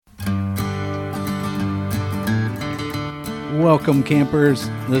Welcome, campers.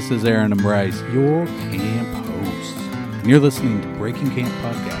 This is Aaron and Bryce, your camp hosts. And you're listening to Breaking Camp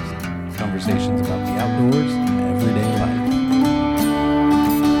Podcast, conversations about the outdoors and everyday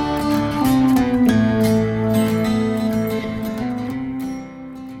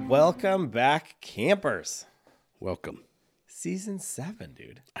life. Welcome back, campers. Welcome. Season 7,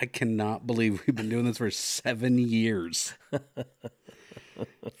 dude. I cannot believe we've been doing this for 7 years.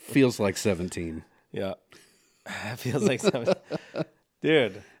 Feels like 17. Yeah. It feels like 7.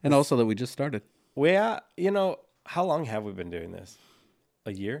 Dude. And also that we just started. How long have we been doing this?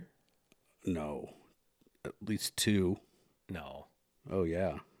 A year? No. At least 2. No. Oh,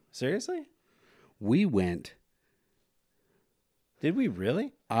 yeah. Seriously? We went... Did we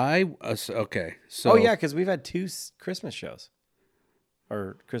really? Okay. So oh, yeah, because we've had 2 Christmas shows.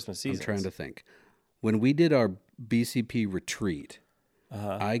 Or Christmas seasons. I'm trying to think. When we did our BCP retreat,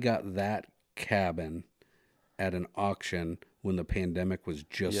 I got that cabin at an auction when the pandemic was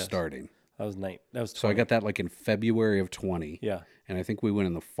just starting. That was 20. So I got that like in February of 20. Yeah. And I think we went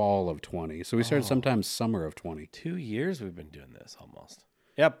in the fall of 20. So we started sometime summer of 20. 2 years we've been doing this almost.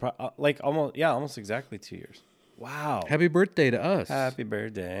 Yeah, almost exactly 2 years. Wow. Happy birthday to us. Happy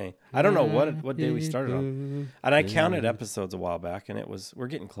birthday. I don't know what day we started on. And I counted episodes a while back, and we're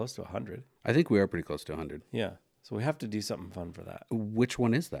getting close to 100. I think we are pretty close to 100. Yeah. So we have to do something fun for that. Which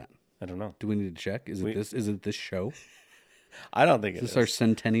one is that? I don't know. Do we need to check? Is it this show? I don't think it is. Is this our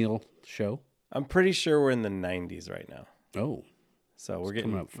centennial show? I'm pretty sure we're in the 90s right now. Oh. So we're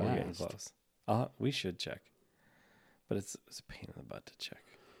getting close. We should check. But it's a pain in the butt to check.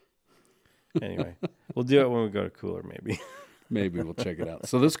 Anyway, we'll do it when we go to cooler, maybe. Maybe we'll check it out.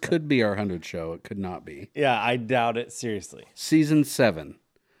 So this could be our 100th show. It could not be. Yeah, I doubt it. Seriously. Season 7.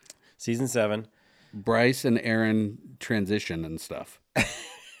 Season 7. Bryce and Aaron transition and stuff.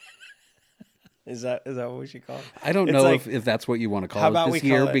 Is that what we should call it? I don't know if that's what you want to call it this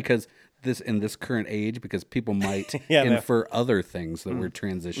year, because in this current age, because people might infer other things that we're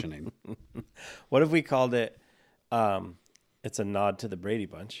transitioning. What if we called it, it's a nod to the Brady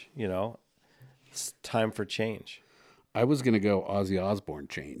Bunch, It's time for change. I was going to go Ozzy Osbourne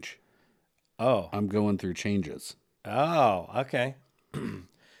change. Oh. I'm going through changes. Oh, okay.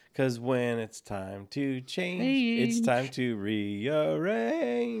 Because when it's time to change, it's time to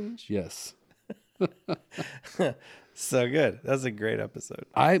rearrange. Yes. So good. That's a great episode.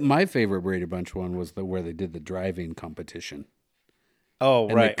 My favorite Brady Bunch one was where they did the driving competition. Oh,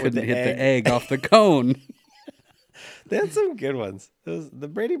 and right. They couldn't hit the egg off the cone. They had some good ones. The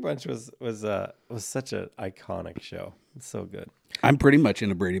Brady Bunch was such an iconic show. It's so good. I'm pretty much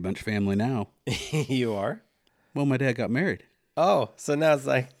in a Brady Bunch family now. You are? Well, my dad got married. Oh, so now it's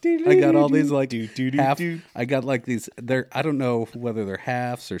like I got all these like half. I got like these. I don't know whether they're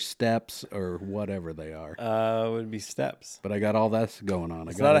halves or steps or whatever they are. It would be steps. But I got all that going on.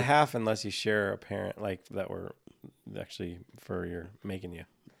 It's not a half unless you share a parent like that were actually for your making you.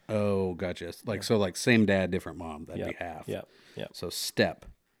 Oh, gotcha. Like same dad, different mom. That'd be half. Yeah. So step.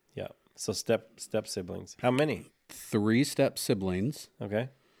 Yeah. So step siblings. How many? 3 step siblings. Okay.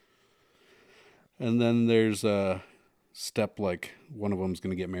 And then there's step, like one of them's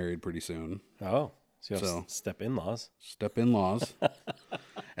going to get married pretty soon. Oh, so you have step in-laws. Step in-laws.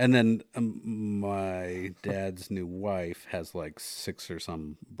 And then my dad's new wife has like 6 or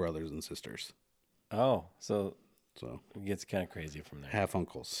some brothers and sisters. Oh, so it gets kind of crazy from there. Half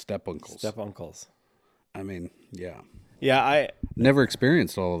uncles, step uncles. Step uncles. I mean, yeah. Yeah, I never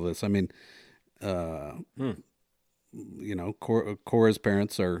experienced all of this. I mean, Cora's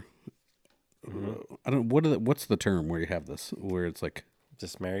parents are. I don't. What's the term where you have this? Where it's like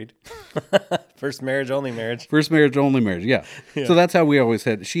just married. First marriage, only marriage. First marriage, only marriage. Yeah. So that's how we always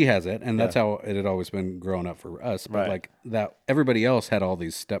had. She has it, and that's how it had always been growing up for us. But like that, everybody else had all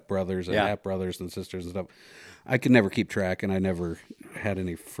these step brothers and half brothers and sisters and stuff. I could never keep track, and I never had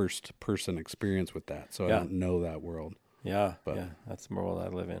any first person experience with that, so I don't know that world. Yeah, but that's the world I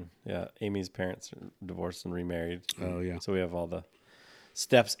live in. Yeah, Amy's parents are divorced and remarried. Oh yeah. So we have all the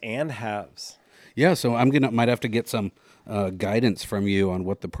steps and halves. Yeah, so might have to get some guidance from you on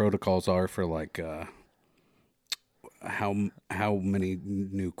what the protocols are for like how many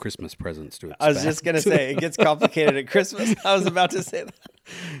new Christmas presents to expect. I was just gonna say it gets complicated at Christmas. I was about to say that.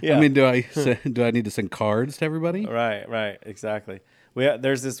 Yeah. I mean, do I need to send cards to everybody? Right, exactly.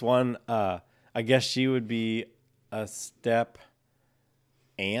 There's this one. I guess she would be a step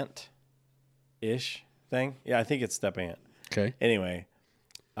aunt-ish thing. Yeah, I think it's step aunt. Okay. Anyway,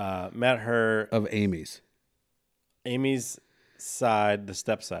 met her of Amy's side, the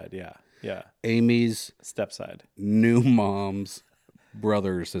step side. Yeah. Amy's stepside, new mom's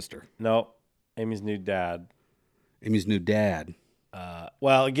brother or sister. No, Amy's new dad. Amy's new dad.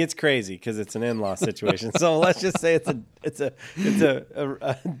 Well, it gets crazy because it's an in-law situation. So let's just say it's a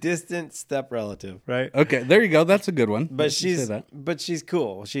distant step relative, right? Okay, there you go. That's a good one. But she's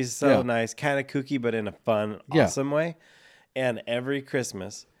cool. She's so nice, kind of kooky, but in a fun, awesome way. And every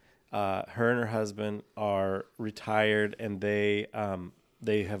Christmas, her and her husband are retired, and they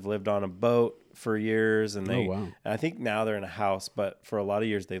have lived on a boat for years, and and I think now they're in a house, but for a lot of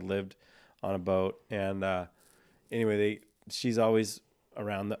years they lived on a boat. And anyway, she's always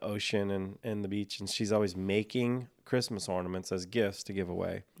around the ocean and the beach, and she's always making Christmas ornaments as gifts to give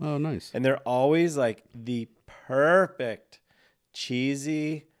away. Oh, nice. And they're always like the perfect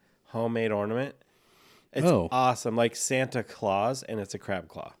cheesy homemade ornament. It's awesome, like Santa Claus, and it's a crab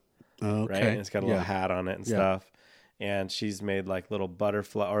claw. Okay. Right? And it's got a little hat on it and stuff. And she's made like little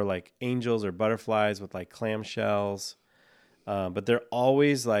butterfly or like angels or butterflies with like clamshells. But they're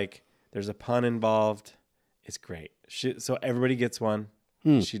always like, there's a pun involved. It's great. So everybody gets one.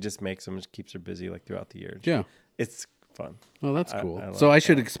 She just makes them and keeps her busy like throughout the year. Yeah. It's fun. Oh, that's cool. I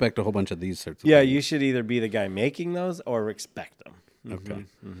should expect a whole bunch of these sorts of things. things. You should either be the guy making those or expect them. Okay.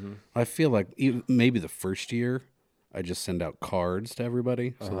 Mm-hmm. I feel like maybe the first year I just send out cards to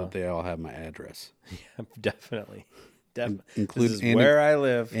everybody so that they all have my address. Yeah, definitely. This is where I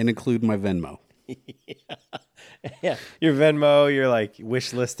live. And include my Venmo. Yeah. Your Venmo, your like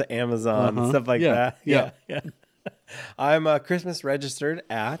wish list to Amazon and stuff like that. Yeah. I'm Christmas registered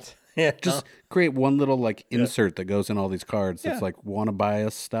at. Just create one little like insert that goes in all these cards. It's like, want to buy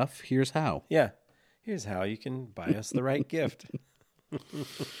us stuff? Here's how. Yeah. Here's how you can buy us the right gift.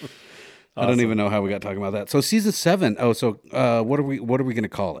 Awesome. I don't even know how we got talking about that. So season 7. Oh, so what are we going to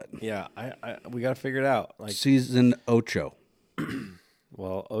call it? Yeah, we got to figure it out. Like season 8.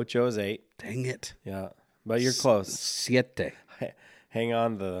 Well, 8 is 8. Dang it. Yeah, but you're close. 7. Hang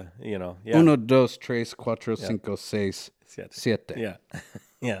on the, Yeah. 1, 2, 3, 4, 5, 6, 7. Yeah.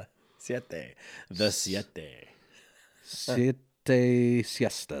 Yeah. 7. The 7. 7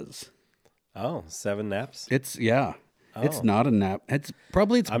 siestas. Oh, 7 naps? It's It's not a nap. It's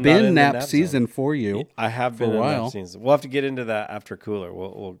been nap season for you. I have been in nap season. We'll have to get into that after Cooler.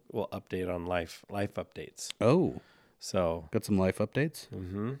 We'll update on life updates. Oh, so got some life updates.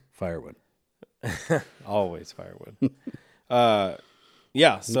 Mm-hmm. Firewood, always firewood.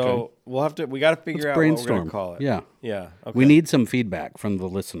 Yeah. So we got to figure out what we're going to call it. Yeah. Yeah. Okay. We need some feedback from the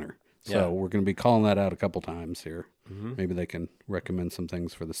listener. So we're going to be calling that out a couple times here. Mm-hmm. Maybe they can recommend some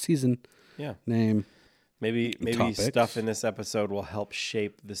things for the season. Yeah. Name. Maybe stuff in this episode will help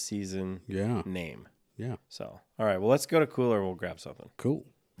shape the season name. Yeah. So, all right. Well, let's go to Cooler. We'll grab something. Cool.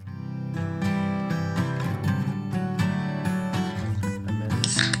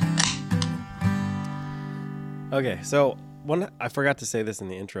 Okay. So, I forgot to say this in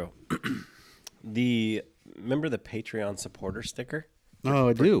the intro. Remember the Patreon supporter sticker?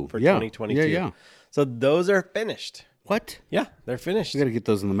 I do. For 2022. Yeah. So those are finished. What? Yeah, they're finished. You got to get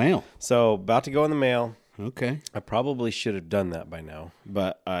those in the mail. So about to go in the mail. Okay. I probably should have done that by now,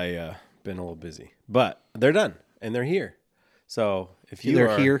 but I been a little busy. But they're done and they're here. So if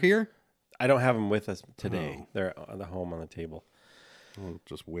they're here, I don't have them with us today. Oh. They're at the home on the table. I'll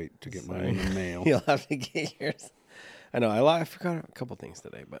just wait to get mine in the mail. You'll have to get yours. I know. I forgot a couple things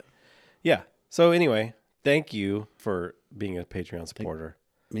today, but yeah. So anyway, thank you for being a Patreon supporter.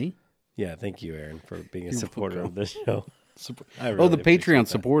 Me? Yeah, thank you, Aaron, for being a supporter of this show. The Patreon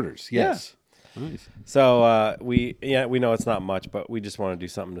supporters. Yes. Yeah. Nice. So we know it's not much, but we just want to do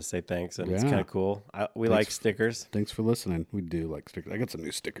something to say thanks, and it's kind of cool. We like stickers. Thanks for listening. We do like stickers. I got some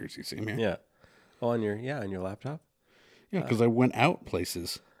new stickers. You see them here? Yeah. Oh, on your laptop? Yeah, because I went out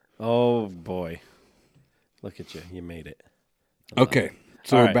places. Oh boy, look at you! You made it. Okay,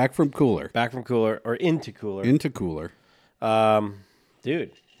 so we're back from Cooler. Back from Cooler or into Cooler. Into Cooler.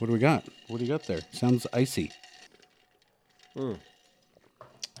 Dude. What do we got? What do you got there? Sounds icy.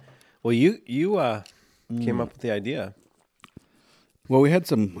 Well, you came up with the idea. Well,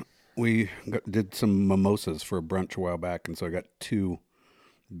 we did some mimosas for a brunch a while back, and so I got 2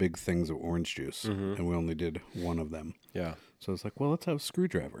 big things of orange juice, and we only did one of them. Yeah. So it's like, well, let's have a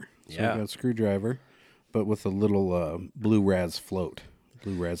screwdriver. So we got a screwdriver, but with a little blue raspberry float.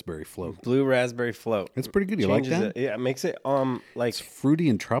 Blue raspberry float. It's pretty good. You like that? It makes it like it's fruity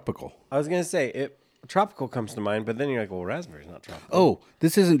and tropical. I was gonna say tropical comes to mind, but then you're like, well, raspberry's not tropical. Oh,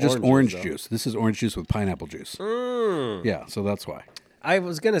 this isn't just orange juice. This is orange juice with pineapple juice. Yeah, so that's why. I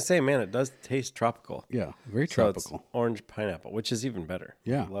was gonna say, man, it does taste tropical. Yeah, very tropical. So it's orange pineapple, which is even better.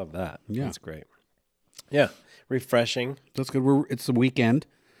 Yeah, I love that. Yeah, that's great. Yeah, refreshing. That's good. It's the weekend.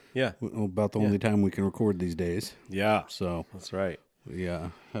 Yeah, about the only time we can record these days. Yeah, so that's right. Yeah,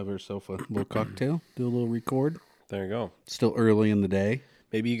 have ourselves a little cocktail, do a little record. There you go. Still early in the day.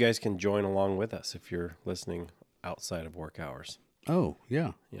 Maybe you guys can join along with us if you're listening outside of work hours. Oh,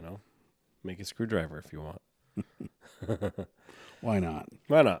 yeah. You know, make a screwdriver if you want. Why not?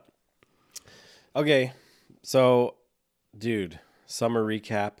 Why not? Okay. So, dude, summer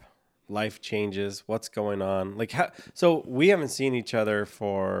recap, life changes, what's going on? Like, so we haven't seen each other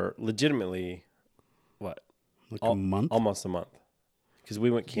for legitimately, what? Like a month? Almost a month. Because we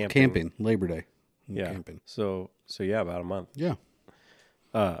went camping. Labor Day. Yeah. Camping. So yeah, about a month. Yeah.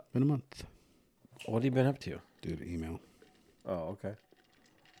 Been a month. What have you been up to? Dude, email. Oh, okay.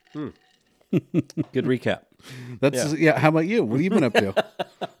 Good recap. That's yeah. How about you? What have you been up to?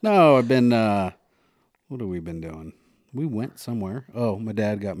 No, I've been. What have we been doing? We went somewhere. Oh, my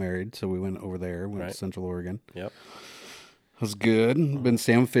dad got married, so we went over there. Went to Central Oregon. Yep. It was good. Been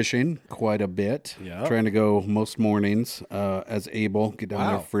salmon fishing quite a bit. Yeah. Trying to go most mornings as able. Get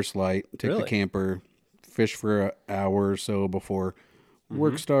down there first light. Take the camper. Fish for an hour or so before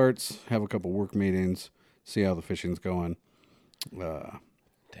work starts. Have a couple work meetings. See how the fishing's going.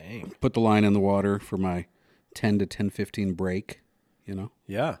 Dang. Put the line in the water for my 10 to 10:15 break. You know.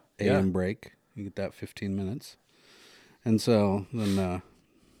 Yeah. AM break. You get that 15 minutes. And so then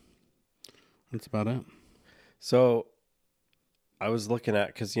that's about it. So I was looking at,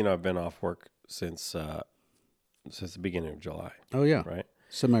 because, you know, I've been off work since the beginning of July. Oh, yeah. Right?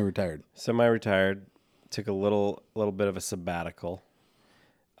 Semi-retired. Took a little bit of a sabbatical.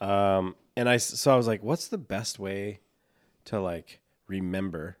 And I was like, what's the best way to, like,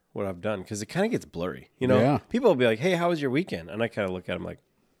 remember what I've done? Because it kind of gets blurry. You know? Yeah. People will be like, hey, how was your weekend? And I kind of look at them like,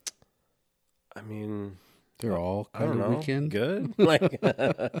 I mean... They're all kind of weekend. Good. Like,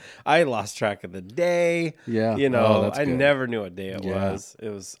 I lost track of the day. Yeah. You know, that's I good. never knew what day it was. It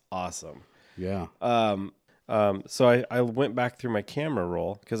was awesome. Yeah. So I went back through my camera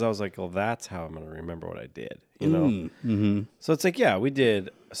roll because I was like, well, that's how I'm going to remember what I did, you know? Mm-hmm. So it's like, yeah, we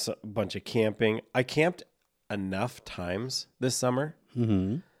did a bunch of camping. I camped enough times this summer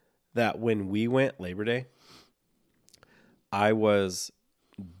that when we went Labor Day, I was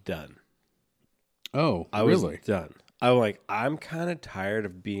done. Oh, I really? was done. I was like, I'm kind of tired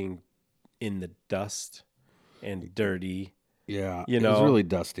of being in the dust and dirty. Yeah. You know, it was really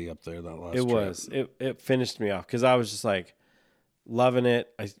dusty up there that last trip. It finished me off because I was just like loving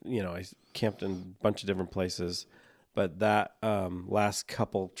it. I camped in a bunch of different places, but that last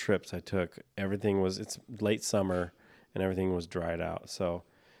couple trips I took, it's late summer and everything was dried out. So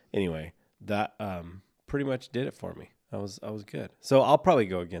anyway, that pretty much did it for me. I was good. So I'll probably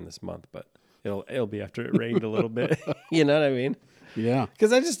go again this month, but it'll be after it rained a little bit. You know what I mean? Yeah.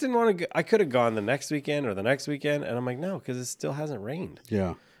 Because I just didn't want to go. I could have gone the next weekend or the next weekend, and I'm like, no, because it still hasn't rained.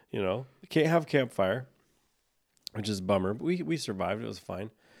 Yeah. You know, can't have campfire, which is a bummer. But we survived. It was fine.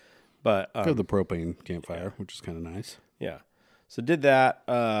 But Got the propane campfire, which is kind of nice. Yeah. So did that.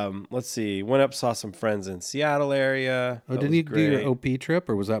 Let's see. Went up, saw some friends in Seattle area. Oh, didn't you do your OP trip,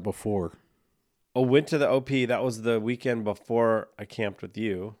 or was that before? Oh, went to the OP. That was the weekend before I camped with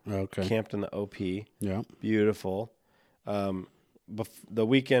you. Okay. Camped in the OP. Yeah. Beautiful. The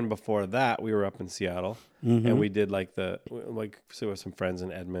weekend before that, we were up in Seattle, and we did so with some friends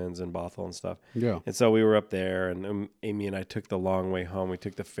in Edmonds and Bothell and stuff. Yeah. And so we were up there, and Amy and I took the long way home. We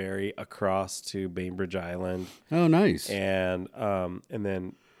took the ferry across to Bainbridge Island. Oh, nice. And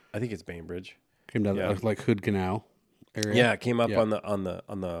then I think it's Bainbridge. Came down like Hood Canal area. Yeah, it came up on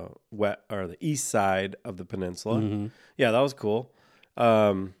the wet or the east side of the peninsula. Yeah, that was cool.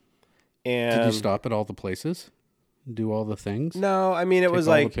 And did you stop at all the places? Do all the things? No, I mean, it was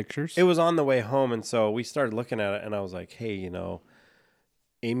all like the pictures? It was on the way home, and so we started looking at it, and I was like, hey, you know,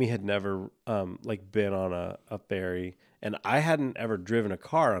 Amy had never been on a ferry, and I hadn't ever driven a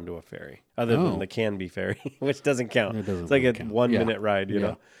car onto a ferry other than the Canby ferry, which doesn't count. It's like a 1 minute ride, you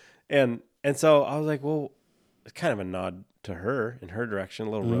know. And so I was like, well, it's kind of a nod to her in her direction,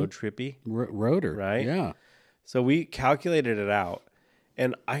 a little road trippy. Roader. Right? Yeah. So we calculated it out.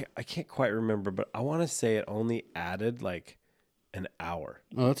 And I can't quite remember, but I want to say it only added like an hour.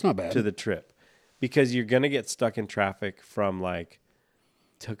 Oh, that's not bad. To the trip. Because you're going to get stuck in traffic from like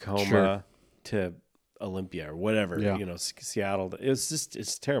Tacoma to Olympia or whatever, you know, Seattle.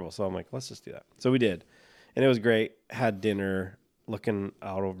 It's terrible. So I'm like, let's just do that. So we did. And it was great. Had dinner, looking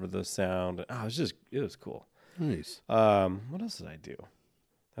out over the sound. Oh, it was cool. Nice. What else did I do?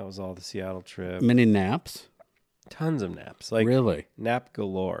 That was all the Seattle trip. Many naps? Tons of naps. Like really? Nap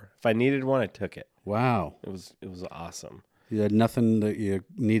galore. If I needed one, I took it. Wow. It was awesome. You had nothing that you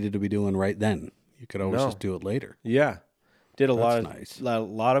needed to be doing right then. You could always just do it later. Yeah. Did a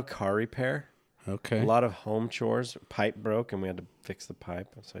lot of car repair. Okay. A lot of home chores. Pipe broke and we had to fix the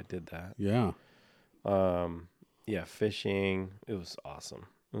pipe, so I did that. Yeah. Yeah, fishing. It was awesome.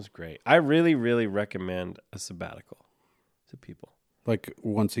 It was great. I really, really recommend a sabbatical to people. Like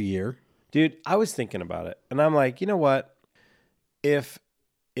once a year? Dude, I was thinking about it. And I'm like, you know what? If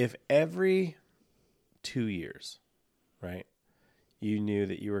every 2 years, right, you knew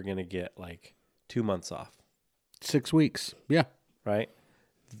that you were going to get like 2 months off. 6 weeks. Yeah. Right?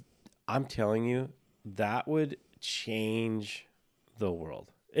 I'm telling you, that would change the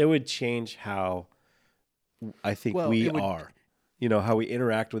world. It would change how I think we are. You know, how we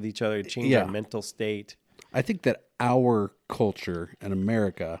interact with each other. It change our mental state. I think that our culture in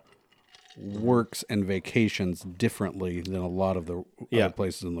America works and vacations differently than a lot of the other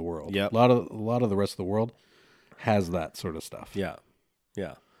places in the world. Yep. A lot of the rest of the world has that sort of stuff. Yeah.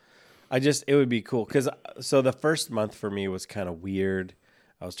 Yeah. It would be cool. So the first month for me was kind of weird.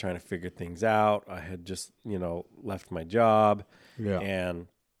 I was trying to figure things out. I had just, left my job. Yeah. And,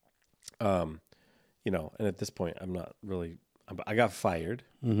 and at this point, I got fired.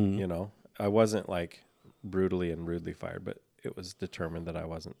 Mm-hmm. I wasn't like brutally and rudely fired, but it was determined that I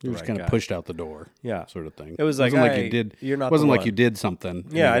wasn't the right guy. You just kind of pushed out the door. Yeah. Sort of thing. It was like, you did. You're not wasn't like you did something.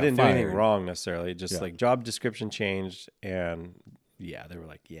 Yeah. I didn't do anything wrong necessarily. Just like job description changed. And yeah, they were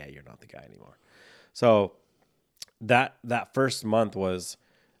like, yeah, you're not the guy anymore. So that first month was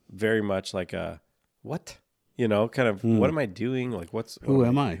very much like what? Kind of what am I doing? Like who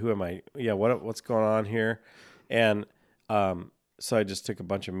am I? Who am I? Yeah, what's going on here? And so I just took a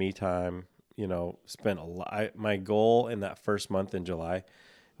bunch of me time, spent a lot. My goal in that first month in July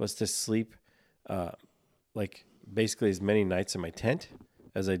was to sleep like basically as many nights in my tent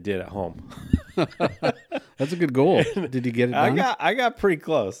as I did at home. That's a good goal. Did you get it done? I got pretty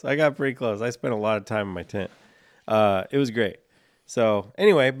close. I spent a lot of time in my tent. It was great. So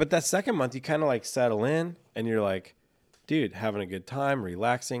anyway, but that second month you kind of like settle in and you're like, dude, having a good time,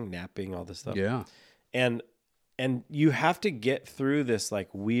 relaxing, napping, all this stuff. Yeah. And you have to get through this like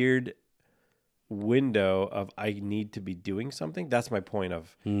weird window of I need to be doing something. That's my point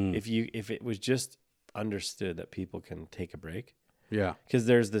of if it was just understood that people can take a break. Yeah. Because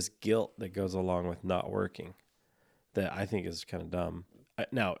there's this guilt that goes along with not working that I think is kind of dumb.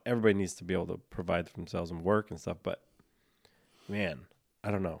 Now, everybody needs to be able to provide for themselves and work and stuff, but man,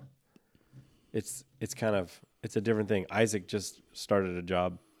 I don't know. It's a different thing. Isaac just started a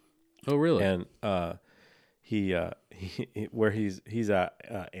job. Oh, really? And he where he's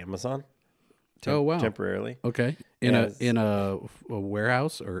at Amazon. Oh, wow. Temporarily. Okay. In a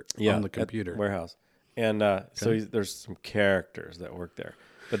warehouse or on the computer? Warehouse. And so there's some characters that work there.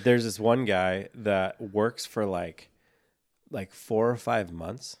 But there's this one guy that works for like 4 or 5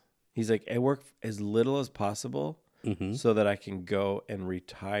 months. He's like, I work as little as possible so that I can go and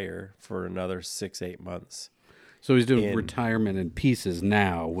retire for another 6-8 months. So he's doing retirement in pieces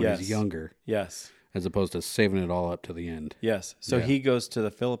now when he's younger. Yes. As opposed to saving it all up to the end. Yes. So he goes to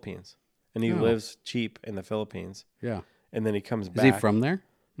the Philippines and he lives cheap in the Philippines. Yeah. And then he comes back. Is he from there?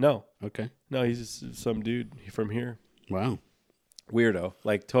 No. Okay. No, he's just some dude from here. Wow. Weirdo.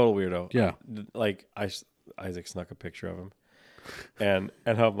 Like total weirdo. Yeah. Like Isaac snuck a picture of him. And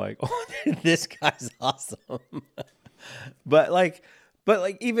I'm like, oh, this guy's awesome. but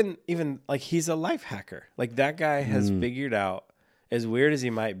even like he's a life hacker. Like that guy has figured out, as weird as he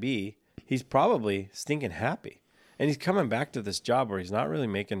might be, he's probably stinking happy. And he's coming back to this job where he's not really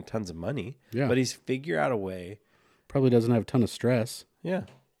making tons of money. Yeah. But he's figured out a way. Probably doesn't have a ton of stress. Yeah.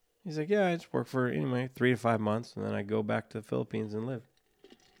 He's like, yeah, I just work for 3 to 5 months, and then I go back to the Philippines and live.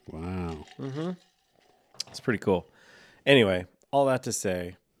 Wow. Mm-hmm. It's pretty cool. Anyway, all that to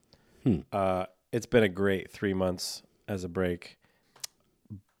say, it's been a great 3 months as a break,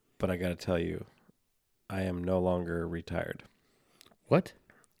 but I got to tell you, I am no longer retired. What?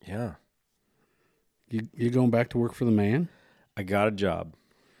 Yeah. You going back to work for the man? I got a job.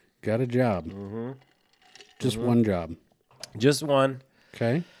 Got a job. Mm-hmm. Just one job. Just one.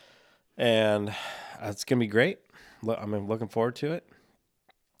 Okay. And it's going to be great. I'm looking forward to it.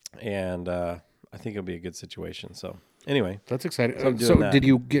 And I think it'll be a good situation. So anyway. That's exciting. So did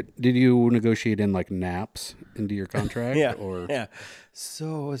you negotiate in like naps into your contract? Yeah.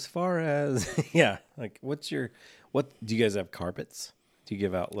 So as far as, like what do you guys have carpets? Do you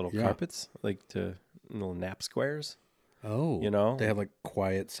give out little carpets like to little nap squares? Oh, they have like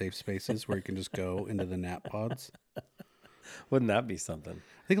quiet, safe spaces where you can just go into the nap pods. Wouldn't that be something?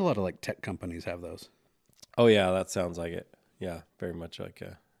 I think a lot of like tech companies have those. Oh yeah, that sounds like it. Yeah, very much like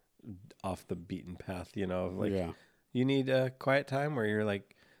a off the beaten path. You need a quiet time where you're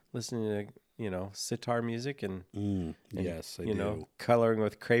like listening to sitar music and yes, I do. Coloring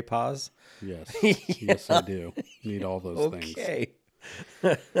with crayons. Yes, yes, I do. Need all those things. Okay.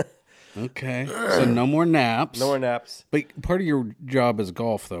 Okay. So no more naps. No more naps. But part of your job is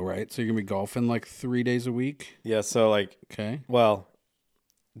golf, though, right? So you're going to be golfing like 3 days a week? Yeah. So like, okay. Well,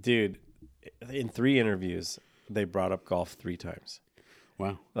 dude, in 3 interviews, they brought up golf 3 times.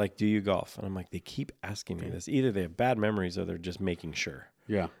 Wow. Like, do you golf? And I'm like, they keep asking me this. Either they have bad memories or they're just making sure.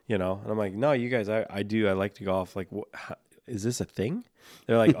 Yeah. You know? And I'm like, no, you guys, I do. I like to golf. Like, is this a thing?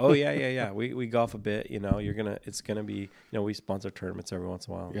 They're like, oh, yeah. We golf a bit. You know, it's going to be, we sponsor tournaments every once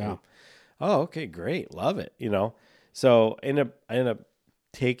in a while. Yeah. Oh, okay, great. Love it. You know? So I ended up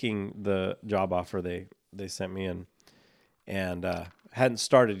taking the job offer they sent me in, and hadn't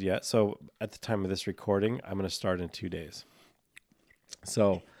started yet. So at the time of this recording, I'm going to start in 2 days.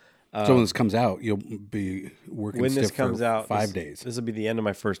 So when this comes out, you'll be working when stiff this comes for out 5 days. This will be the end of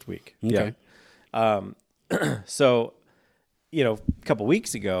my first week. Okay. Yeah. So, a couple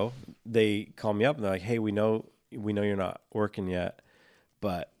weeks ago, they called me up and they're like, "Hey, we know you're not working yet,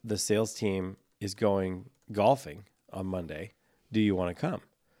 but the sales team is going golfing on Monday. Do you want to come?"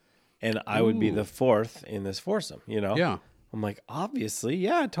 And I would be the 4th in this foursome. Yeah. I'm like, obviously,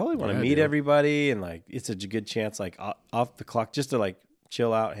 yeah, I totally want to meet everybody, and like it's a good chance, like off the clock, just to like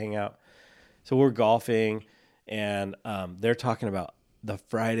chill out, hang out. So we're golfing, and they're talking about the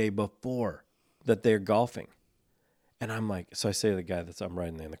Friday before that they're golfing, and I'm like, so I say to the guy I'm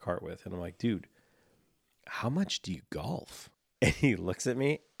riding in the cart with, and I'm like, dude, how much do you golf? And he looks at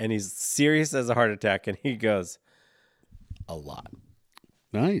me, and he's serious as a heart attack, and he goes, a lot.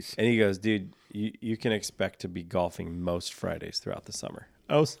 Nice. And he goes, dude, you can expect to be golfing most Fridays throughout the summer.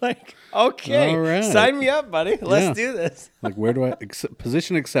 I was like, okay, all right. Sign me up, buddy. Let's do this. Like, where do I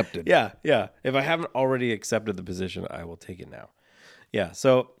position accepted? Yeah. If I haven't already accepted the position, I will take it now. Yeah.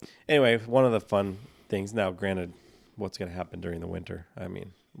 So anyway, one of the fun things now, granted, what's going to happen during the winter? I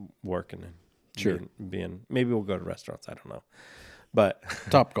mean, working and sure being maybe we'll go to restaurants. I don't know, but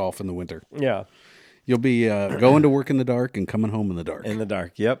Top Golf in the winter. Yeah. You'll be going to work in the dark and coming home in the dark. In the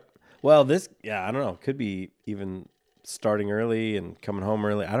dark, yep. Well, I don't know. Could be even starting early and coming home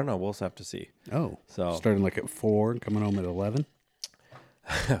early. I don't know. We'll have to see. Oh, so starting like at 4 and coming home at 11?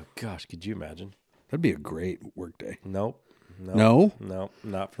 Oh, gosh, could you imagine? That'd be a great work day. Nope. No? No,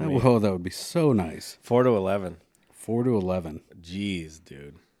 not for me. Oh, that would be so nice. 4 to 11. 4 to 11. Jeez,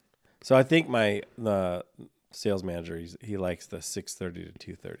 dude. So I think the sales manager, he likes the 6:30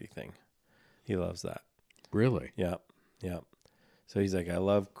 to 2:30 thing. He loves that. Really? Yeah. So he's like, I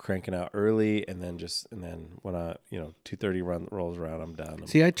love cranking out early, and then when 2:30 rolls around, I'm done.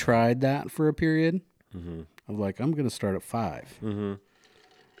 See, I tried that for a period. Mm-hmm. I'm like, I'm going to start at 5.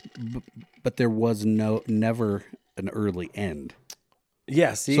 Mm-hmm. But there was never an early end.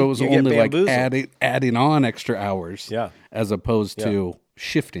 Yeah, see, so it was only like adding on extra hours. Yeah. As opposed to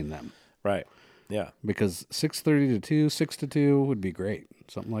shifting them. Right. Yeah. Because 6:30 to 2, 6 to 2 would be great.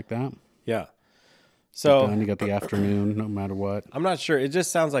 Something like that. Yeah. So you got the afternoon, no matter what. I'm not sure. It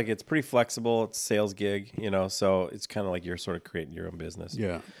just sounds like it's pretty flexible. It's a sales gig, so it's kind of like you're sort of creating your own business.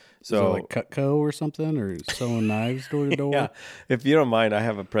 Yeah. So like Cutco or something, or sewing knives door to door. Yeah. If you don't mind, I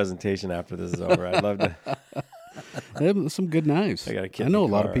have a presentation after this is over. I'd love to. They have some good knives. I know a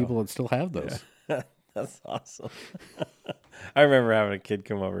lot of people that still have those. Yeah. That's awesome. I remember having a kid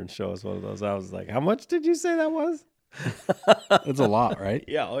come over and show us one of those. I was like, how much did you say that was? It's a lot, right?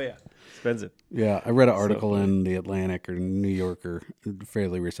 Yeah. Oh, yeah. Expensive. Yeah. I read an article in The Atlantic or New Yorker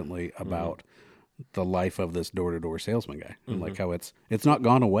fairly recently about the life of this door-to-door salesman guy. And like how it's not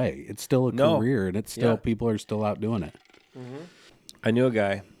gone away. It's still a career, and it's still people are still out doing it. Mm-hmm. I knew a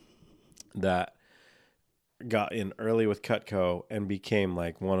guy that got in early with Cutco and became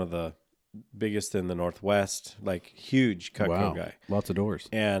like one of the biggest in the Northwest, like huge Cutco guy. Lots of doors.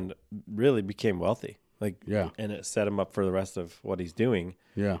 And really became wealthy. And it set him up for the rest of what he's doing.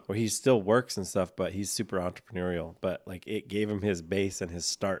 Yeah. Where he still works and stuff, but he's super entrepreneurial. But like it gave him his base and his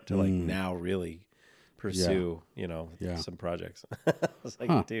start to like now really pursue, some projects. I was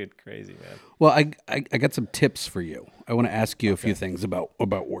like, dude, crazy, man. Well, I got some tips for you. I want to ask you a few things about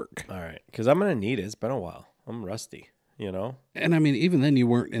work. All right. Because I'm going to need it. It's been a while. I'm rusty, And I mean, even then you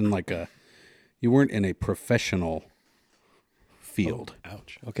weren't in a professional field. Oh,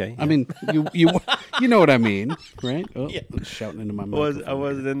 ouch. Okay. I mean, you know what I mean, right? Oh, yeah. Shouting into my microphone. I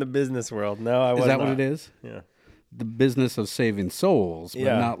wasn't in the business world. No, I wasn't. Is that what it is? Yeah. The business of saving souls, but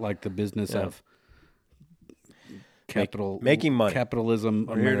not like the business of making money. Capitalism.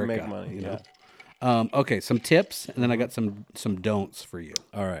 We're America, here to make money. You know? Okay, some tips, and then I got some don'ts for you.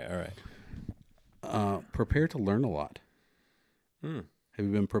 All right. Prepare to learn a lot. Have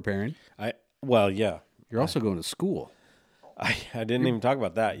you been preparing? Yeah. You're also going to school. I didn't even talk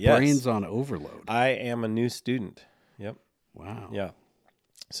about that. Yes. Brains on overload. I am a new student. Yep. Wow. Yeah.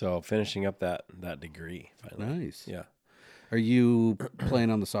 So finishing up that degree finally. Nice. Yeah. Are you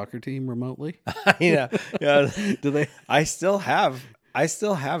playing on the soccer team remotely? Yeah. Do they? I still have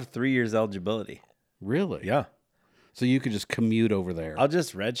 3 years eligibility. Really? Yeah. So you could just commute over there. I'll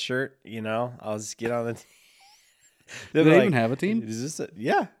just redshirt, I'll just get on the team. Do they even have a team? Is this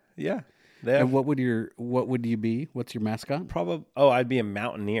yeah. And what would you be? What's your mascot? I'd be a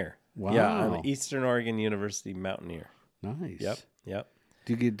mountaineer. Wow. Yeah, I'm an Eastern Oregon University mountaineer. Nice. Yep.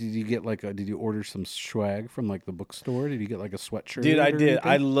 Did you order some swag from like the bookstore? Did you get like a sweatshirt? Dude, I did. Anything?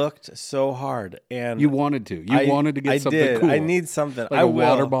 I looked so hard, and you wanted to. You wanted to get something cool. I need something. Like a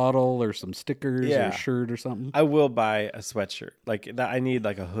water bottle or some stickers or a shirt or something. I will buy a sweatshirt. Like that, I need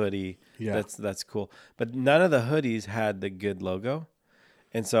like a hoodie. Yeah. That's cool. But none of the hoodies had the good logo,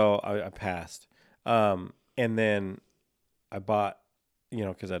 and so I passed. And then I bought,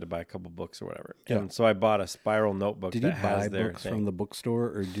 because I had to buy a couple books or whatever. Yeah. And so I bought a spiral notebook. Did you buy books from the bookstore,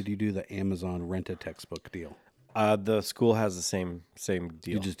 or did you do the Amazon rent-a-textbook deal? The school has the same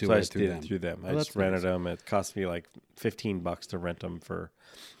deal. You just do so it I just through did them. it through them. I Oh, just rented them. It cost me like $15 to rent them for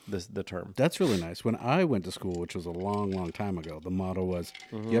the term. That's really nice. When I went to school, which was a long, long time ago, the motto was,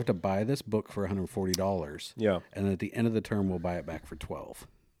 you have to buy this book for $140. Yeah. And at the end of the term, we'll buy it back for $12.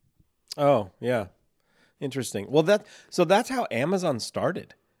 Oh, yeah. Interesting. Well, that's how Amazon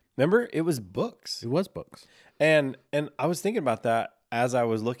started. Remember, it was books. It was books. And I was thinking about that as I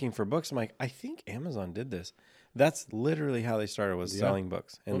was looking for books. I'm like, I think Amazon did this. That's literally how they started, was selling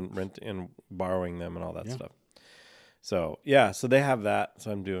books and rent and borrowing them and all that stuff. So so they have that.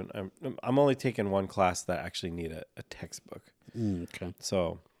 So I'm only taking one class that actually need a textbook. Okay.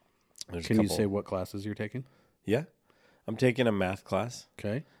 So can you say what classes you're taking? Yeah, I'm taking a math class.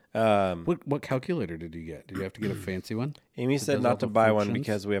 Okay. What calculator did you get? Did you have to get a fancy one? Amy said not to buy one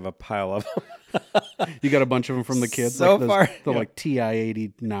because we have a pile of them. You got a bunch of them from the kids? So like far. The like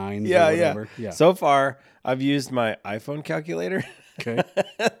TI-89s Yeah, or whatever? Yeah. So far, I've used my iPhone calculator. Okay.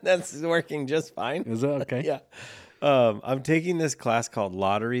 That's working just fine. Is it? Okay. Yeah. I'm taking this class called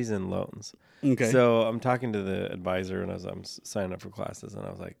Lotteries and Loans. Okay. So I'm talking to the advisor, and as I'm signing up for classes, and I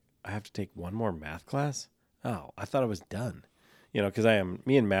was like, I have to take one more math class? Oh, I thought I was done. Because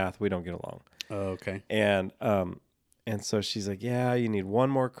me and math, we don't get along. Oh, okay. And so she's like, yeah, you need one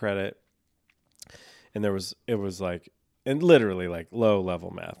more credit. And it was like, and literally like low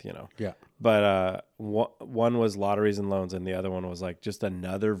level math, Yeah. But one was lotteries and loans, and the other one was like just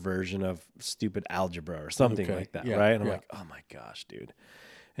another version of stupid algebra or something like that, right? And I'm like, oh my gosh, dude.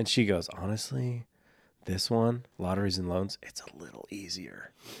 And she goes, honestly, this one, lotteries and loans, it's a little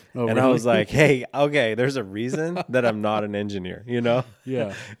easier. Oh, and really? I was like, hey, okay, there's a reason that I'm not an engineer,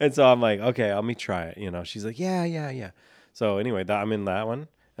 Yeah. And so I'm like, okay, let me try it. She's like, yeah. So anyway, I'm in that one,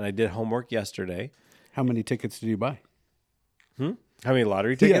 and I did homework yesterday. How many tickets did you buy? How many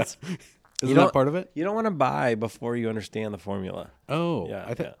lottery tickets? Yeah. Isn't that part of it? You don't want to buy before you understand the formula. Oh, Yeah,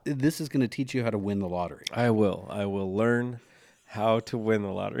 I thought this is going to teach you how to win the lottery. I will learn how to win the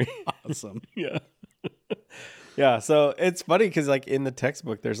lottery. Awesome. Yeah. Yeah. So it's funny because like in the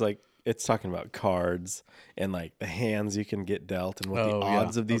textbook, there's like, it's talking about cards and like the hands you can get dealt and what the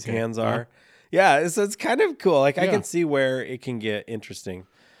odds of these hands are. Yeah. So it's kind of cool. Like I can see where it can get interesting.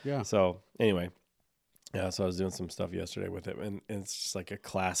 Yeah. So anyway. Yeah, so I was doing some stuff yesterday with it, and it's just like a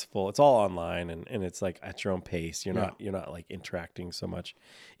class full. It's all online, and it's like at your own pace. You're not like interacting so much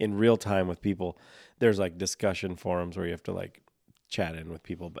in real time with people. There's like discussion forums where you have to like chat in with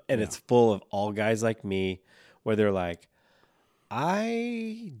people, and it's full of all guys like me, where they're like,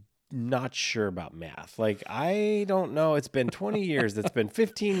 I'm not sure about math. Like I don't know. It's been 20 years. It's been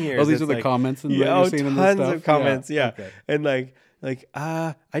 15 years. Oh, these it's are the like, comments and you're seeing in this tons stuff? of comments. Yeah, Okay. and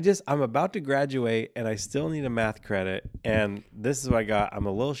I'm about to graduate and I still need a math credit. And this is what I got. I'm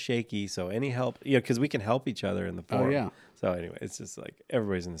a little shaky. So any help, because we can help each other in the forum. Oh, yeah. So anyway, it's just like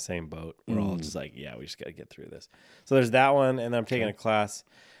everybody's in the same boat. We're all just like, yeah, we just got to get through this. So there's that one. And I'm taking a class.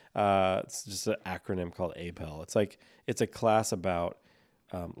 It's just an acronym called APEL. It's a class about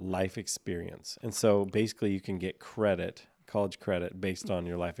life experience. And so basically you can get college credit based on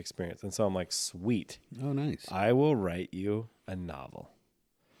your life experience. And so I'm like, sweet. Oh, nice. I will write you a novel.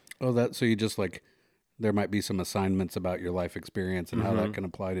 Oh, so you just like, there might be some assignments about your life experience and how that can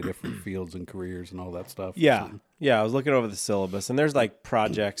apply to different fields and careers and all that stuff. Yeah. Yeah. I was looking over the syllabus, and there's like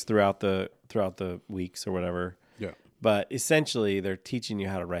projects throughout the weeks or whatever. Yeah. But essentially they're teaching you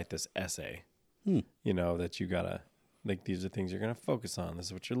how to write this essay, that you gotta, like, these are things you're going to focus on. This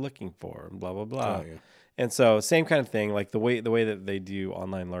is what you're looking for, and blah, blah, blah. Oh, yeah. And so same kind of thing, like the way that they do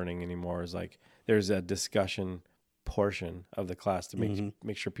online learning anymore is like, there's a discussion portion of the class to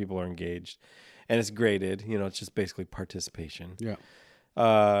make sure people are engaged, and it's graded, it's just basically participation. Yeah.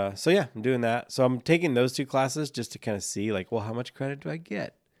 So yeah, I'm doing that. So I'm taking those 2 classes just to kind of see like, well, how much credit do I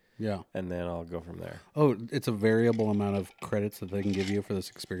get? Yeah. And then I'll go from there. Oh, it's a variable amount of credits that they can give you for this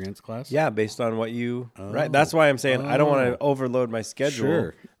experience class? Yeah, based on what you... Right. That's why I'm saying I don't want to overload my schedule.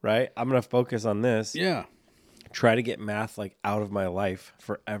 Sure. Right? I'm going to focus on this. Yeah. Try to get math like out of my life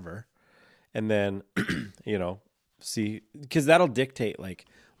forever. And then, see... Because that'll dictate like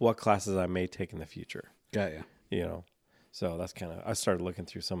what classes I may take in the future. Got you. So that's kind of... I started looking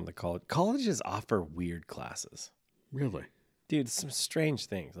through some of the colleges offer weird classes. Really? Dude, some strange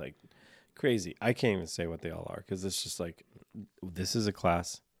things, like crazy. I can't even say what they all are because it's just like, this is a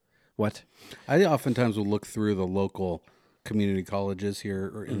class. What? I oftentimes will look through the local community colleges here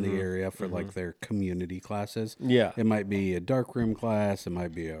or in the area for like their community classes. Yeah. It might be a darkroom class. It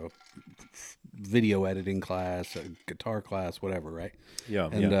might be a video editing class, a guitar class, whatever, right? Yeah.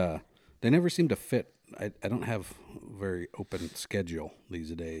 And they never seem to fit. I don't have a very open schedule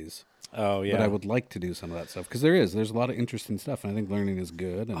these days. Oh, yeah. But I would like to do some of that stuff because there's a lot of interesting stuff, and I think learning is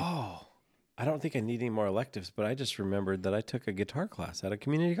good. And I don't think I need any more electives, but I just remembered that I took a guitar class at a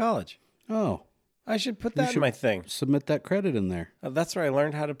community college. Oh. I should put that in my thing. Submit that credit in there. That's where I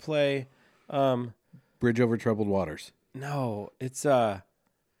learned how to play... Bridge Over Troubled Waters. No, it's... Do-doom,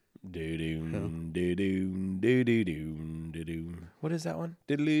 do-doom, do-do-doom, do-doom. What is that one?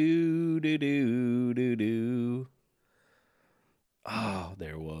 Do-do, do-do, do-do. Oh,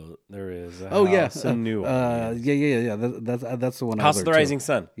 there is. A new one. Yeah. That's the one. House of the Rising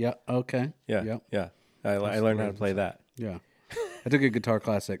Sun. Yeah. Okay. Yeah. I learned how to play that. Yeah. I took a guitar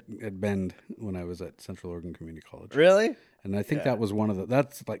class at Bend when I was at Central Oregon Community College. Really? And I think that was one of the.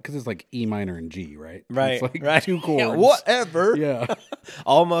 That's like because it's like E minor and G, right? Right. It's like right. 2 chords. Yeah, whatever. Yeah.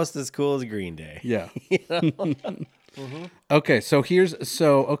 Almost as cool as Green Day. Yeah. Okay. So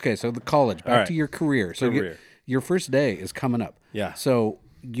the college. Back to your career. So your first day is coming up. Yeah. So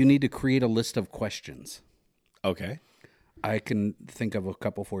you need to create a list of questions. Okay. I can think of a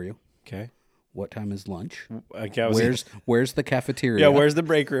couple for you. Okay. What time is lunch? Okay, where's the cafeteria? Yeah, where's the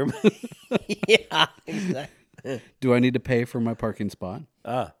break room? Yeah, exactly. Do I need to pay for my parking spot?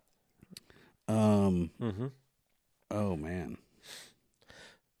 Oh man.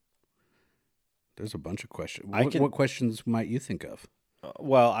 There's a bunch of questions. What questions might you think of?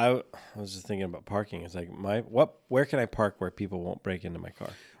 Well, I was just thinking about parking. It's like where can I park where people won't break into my car?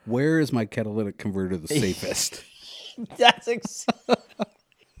 Where is my catalytic converter the safest? That's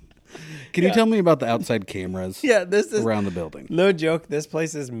Can you tell me about the outside cameras? Yeah, this is around the building. No joke. This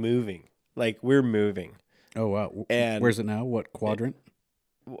place is moving. Like we're moving. Oh wow! And where's it now? What quadrant?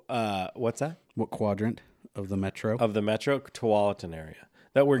 What's that? What quadrant of the metro? Of the metro, Tualatin area.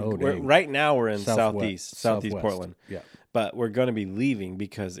 That we're right now. We're in southeast Portland. Yeah, but we're going to be leaving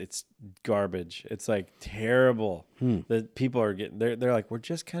because it's garbage. It's like terrible. The people are getting. They're like, we're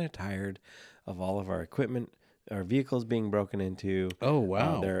just kind of tired of all of our equipment. Our vehicles being broken into. Oh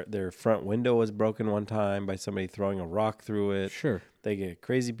wow! Their front window was broken one time by somebody throwing a rock through it. Sure. They get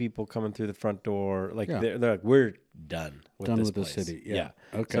crazy people coming through the front door. Like they're like, we're done with this place. The city. Yeah.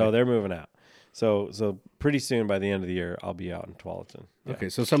 Okay. So they're moving out. So pretty soon by the end of the year, I'll be out in Tualatin. Yeah. Okay.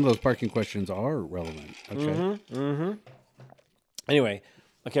 So some of those parking questions are relevant. Okay. Anyway,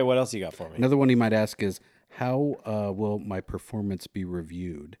 okay. What else you got for me? Another one you might ask is, how will my performance be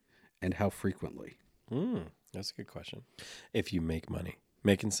reviewed, and how frequently? That's a good question. If you make money,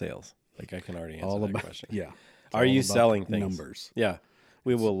 making sales, like I can already answer that question. Yeah. Are you selling things? Numbers. Yeah.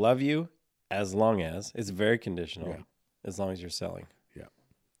 We will love you as long as it's very conditional. Yeah. As long as you're selling.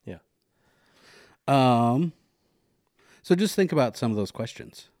 Yeah. Yeah. So just think about some of those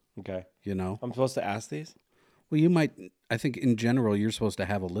questions. Okay. I'm supposed to ask these? Well, you might. I think in general, you're supposed to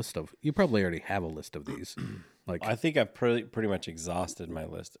have a list of. You probably already have a list of these. Like I think I've pretty much exhausted my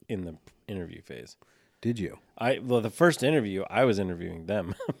list in the interview phase. Did you? The first interview, I was interviewing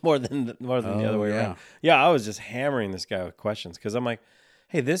them more than the other way around. Yeah, I was just hammering this guy with questions because I'm like,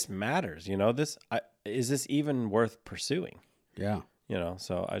 hey, this matters. Is this even worth pursuing? Yeah.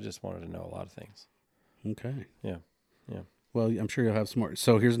 So I just wanted to know a lot of things. Okay. Yeah. Well, I'm sure you'll have some more.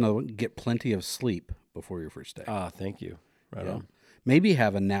 So here's another one. Get plenty of sleep before your first day. Thank you. Right on. Maybe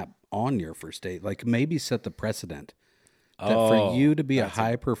have a nap on your first day. Like maybe set the precedent that for you to be a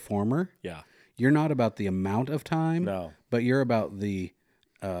high performer. Yeah. You're not about the amount of time, but you're about the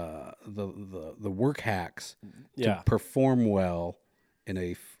work hacks to perform well in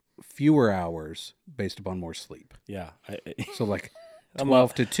a fewer hours based upon more sleep. Yeah. So like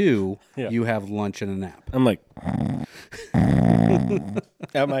 12 to 2, you have lunch and a nap. I'm like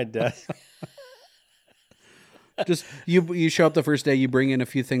at my desk. Just you show up the first day, you bring in a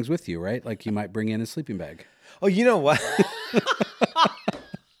few things with you, right? Like you might bring in a sleeping bag. Oh, you know what?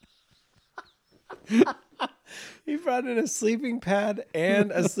 He brought in a sleeping pad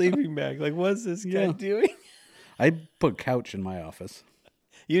and a sleeping bag. Like, what's this guy doing? I put a couch in my office.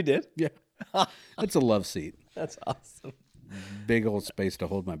 You did? Yeah. It's a love seat. That's awesome. Big old space to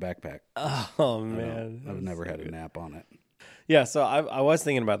hold my backpack. Oh, man. I've never had a nap on it. Yeah, so I was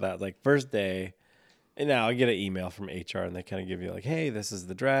thinking about that. Like, first day, and now I get an email from HR, and they kind of give you, like, hey, this is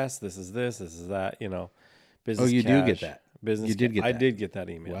the dress, this is this, this is that, you know. Business do get that? Business you did get that? I did get that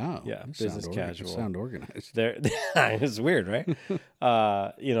email. Wow. Yeah, business casual. Sound organized. It's weird, right?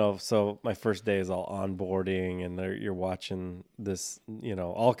 You know, so my first day is all onboarding, and you're watching this, you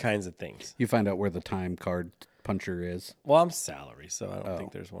know, all kinds of things. You find out where the time card puncher is. Well, I'm salary, so I don't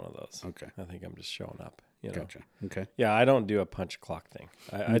think there's one of those. Okay. I think I'm just showing up. You know? Gotcha. Okay. Yeah, I don't do a punch clock thing.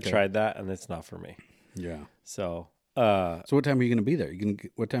 I tried that, and it's not for me. Yeah. So. So what time are you going to be there?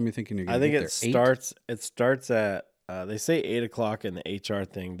 What time are you thinking you're going to be there? I think it starts at. They say 8:00 in the HR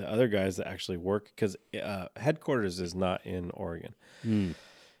thing. The other guys that actually work, because headquarters is not in Oregon.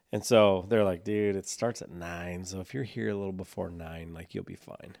 And so they're like, dude, it starts at 9. So if you're here a little before 9, like, you'll be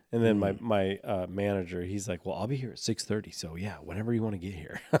fine. And then my manager, he's like, well, I'll be here at 6:30. So yeah, whenever you want to get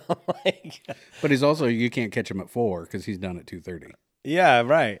here. Like, but he's also, you can't catch him at 4 because he's done at 2:30. Yeah,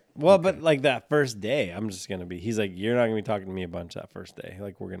 right. Well, but like that first day, I'm just going to be, he's like, you're not going to be talking to me a bunch that first day.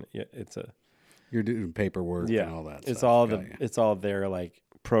 Like, You're doing paperwork and all that it's stuff. It's all their like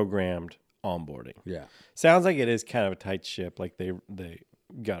programmed onboarding. Yeah. Sounds like it is kind of a tight ship. Like they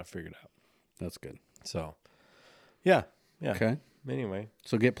got it figured out. That's good. So, yeah. Okay. Anyway.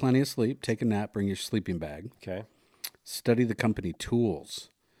 So get plenty of sleep, take a nap, bring your sleeping bag. Okay. Study the company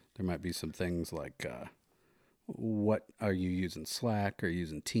tools. There might be some things like, what are you using? Slack? Are you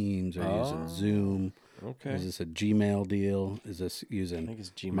using Teams? Are you using Zoom? Okay. Is this a Gmail deal? Is this using I think it's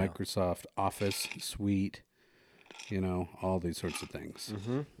Gmail. Microsoft Office Suite? You know, all these sorts of things.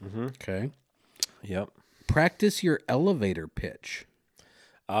 Okay. Yep. Practice your elevator pitch.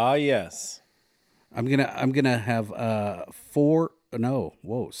 Yes. I'm gonna have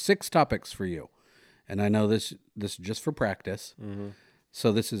 6 topics for you, and I know this is just for practice.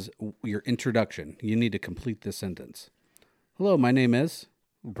 So this is your introduction. You need to complete this sentence. Hello, my name is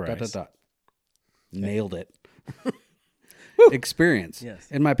Bryce. ... Nailed it. Experience. Yes.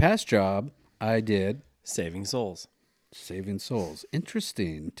 In my past job, I did saving souls. Saving souls.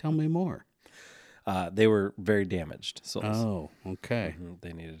 Interesting. Tell me more. They were very damaged souls. Oh, okay.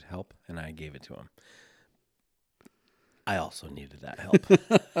 They needed help, and I gave it to them. I also needed that help.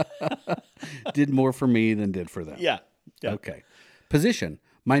 Did more for me than did for them. Yeah. Okay. Position.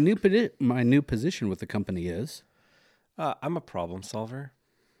 My new position with the company is? I'm a problem solver.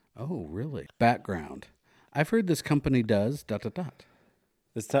 Oh, really? Background. I've heard this company does ...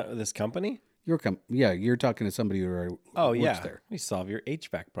 This company? You're talking to somebody who works there. We solve your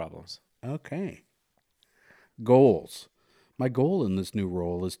HVAC problems. Okay. Goals. My goal in this new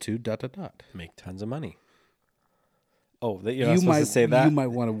role is to ... Make tons of money. Oh, you're not supposed to say that? You might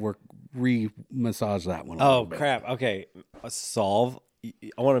want to re-massage that one. Oh, crap. Okay. Solve.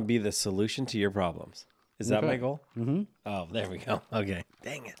 I want to be the solution to your problems. Is that my goal? Mm-hmm. Oh, there we go. Okay.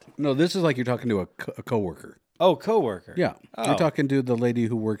 Dang it. No, this is like you're talking to a coworker. Oh, coworker. Yeah. Oh. You're talking to the lady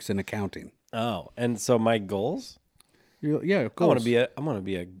who works in accounting. Oh, and so my goals? Goals. I want to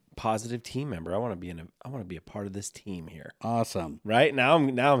be a positive team member. I want to be a part of this team here. Awesome. Right? Now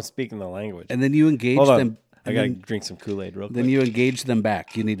I'm speaking the language. And then you engage them. I got to drink some Kool-Aid real quick. Then you engage them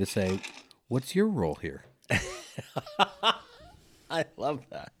back. You need to say, "What's your role here?" I love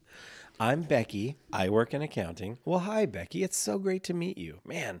that. I'm Becky. I work in accounting. Well, hi, Becky. It's so great to meet you.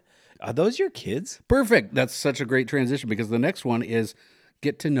 Man, are those your kids? Perfect. That's such a great transition because the next one is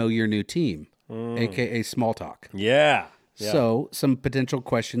get to know your new team, a.k.a. small talk. Yeah. So some potential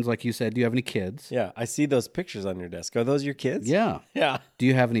questions, like you said, do you have any kids? Yeah. I see those pictures on your desk. Are those your kids? Yeah. Yeah. Do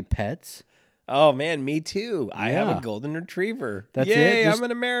you have any pets? Oh, man, me too. I have a golden retriever. That's Yay, it? I'm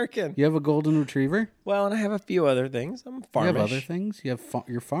an American. You have a golden retriever? Well, and I have a few other things. I'm farmish. You have other things?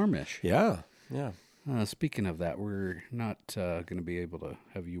 You're farmish. Yeah. Speaking of that, we're not going to be able to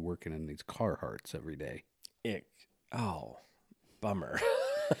have you working in these Carhartts every day. Oh, bummer.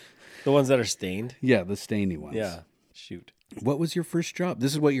 The ones that are stained? Yeah, the stainy ones. Yeah. Shoot. What was your first job?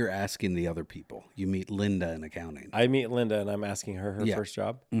 This is what you're asking the other people. You meet Linda in accounting. I meet Linda, and I'm asking her first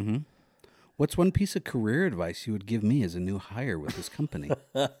job. Mm-hmm. What's one piece of career advice you would give me as a new hire with this company?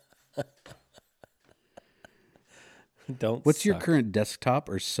 What's your current desktop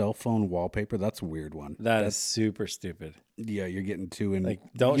or cell phone wallpaper? That's a weird one. That's super stupid. Yeah, you're getting too in.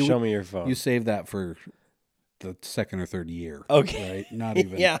 Don't show me your phone. You save that for the second or third year. Okay. Right? Not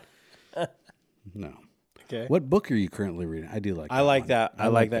even. Yeah. No. Okay. What book are you currently reading? I do like that. I like that. I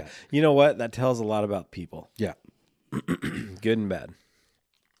like that. You know what? That tells a lot about people. Yeah. Good and bad.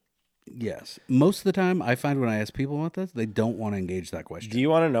 Yes. Most of the time, I find when I ask people about this, they don't want to engage that question. Do you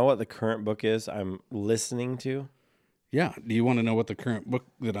want to know what the current book is I'm listening to? Yeah. Do you want to know what the current book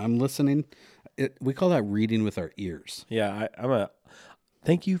that I'm listening? We call that reading with our ears. Yeah,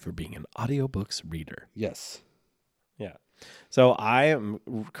 thank you for being an audiobooks reader. Yes. Yeah. So I am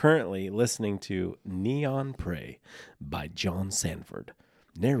currently listening to Neon Prey by John Sanford,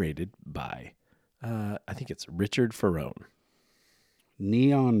 narrated by, I think it's Richard Ferrone.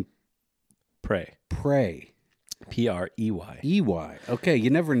 Neon Prey. Prey. Prey. EY. Okay, you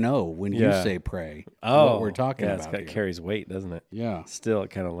never know when you say prey what we're talking about. Yeah, it carries weight, doesn't it? Yeah. Still,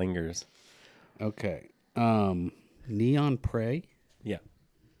 it kind of lingers. Okay. Neon Prey? Yeah.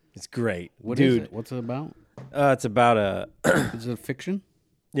 It's great. What is it? What's it about? It's about a... Is it fiction?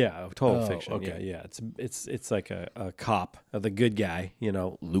 Yeah, total fiction. Okay. Yeah. It's like a cop, the good guy,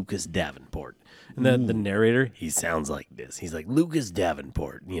 Lucas Davenport. And the narrator, he sounds like this. He's like, Lucas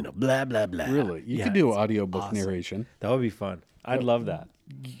Davenport, blah, blah, blah. Really? You could do audiobook awesome. narration. That would be fun. I'd love that.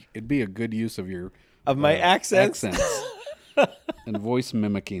 It'd be a good use of your... Of my accents. And voice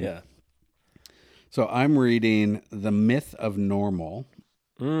mimicking. Yeah. So I'm reading The Myth of Normal.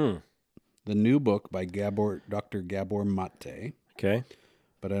 The new book by Dr. Gabor Mate. Okay.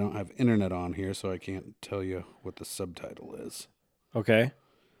 But I don't have internet on here, so I can't tell you what the subtitle is. Okay.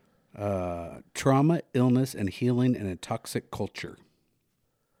 Trauma, Illness, and Healing in a Toxic Culture.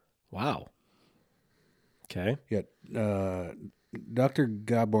 Wow. Okay. Yeah. Dr.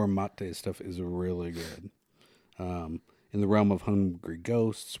 Gabor Mate's stuff is really good. In the Realm of Hungry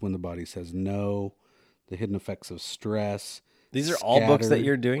Ghosts, When the Body Says No, The Hidden Effects of Stress. These are all books that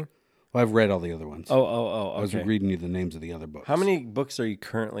you're doing? Well, I've read all the other ones. Oh, okay. I was reading you the names of the other books. How many books are you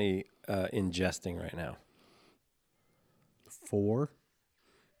currently ingesting right now? 4.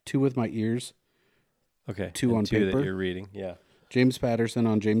 2 with my ears. Okay. 2 on 2 paper. that you're reading, yeah. James Patterson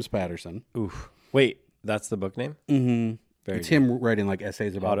on James Patterson. Oof. Wait, that's the book name? Mm-hmm. It's him writing like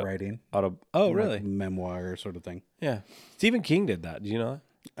essays about writing. Really? Memoir sort of thing. Yeah. Stephen King did that. Do you know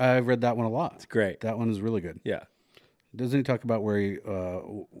that? I've read that one a lot. It's great. That one is really good. Yeah. Doesn't he talk about where he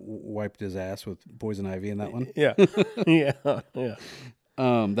wiped his ass with poison ivy in that one? Yeah. Yeah.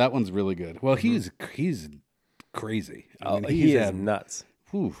 That one's really good. Well, he's crazy. I mean, he is nuts.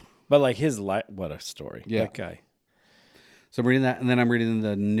 Whew. But like his life, what a story. Yeah. That guy. So I'm reading that, and then I'm reading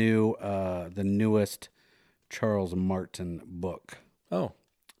the newest Charles Martin book. Oh.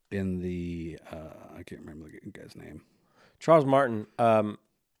 In the I can't remember the guy's name. Charles Martin.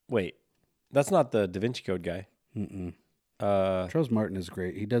 Wait, that's not the Da Vinci Code guy. Mm-mm. Charles Martin is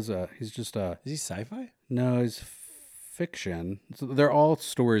great. He does he's just Is he sci-fi? No, he's fiction. So they're all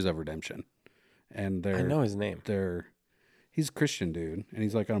stories of redemption. And I know his name. He's a Christian dude, and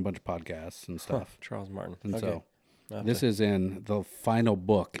he's like on a bunch of podcasts and stuff. Charles Martin. And okay. So this is in the final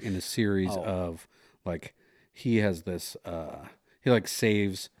book in a series of like he has this he like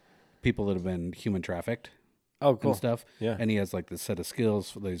saves people that have been human trafficked. Oh, cool. And stuff. Yeah. And he has like this set of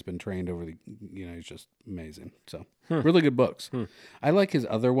skills that he's been trained over the, he's just amazing. So really good books. I like his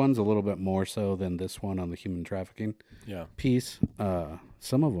other ones a little bit more so than this one on the human trafficking piece.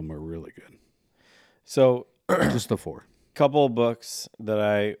 Some of them are really good. So just the 4. Couple of books that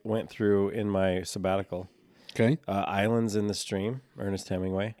I went through in my sabbatical. Okay. Islands in the Stream, Ernest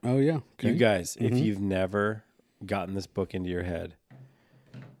Hemingway. Oh, yeah. Okay. You guys, if you've never gotten this book into your head,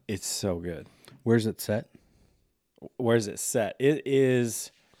 it's so good. Where's it set? Where's it set? It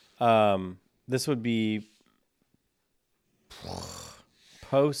is, this would be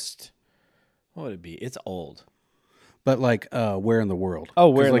post, what would it be? It's old. But like, where in the world? Oh,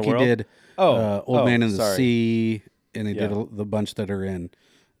 where in the world? Like he did Old Man in the Sea, and he did the bunch that are in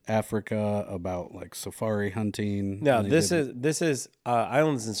Africa about like safari hunting. No, this is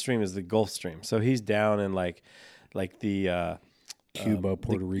Islands and Stream is the Gulf Stream. So he's down in like the Cuba,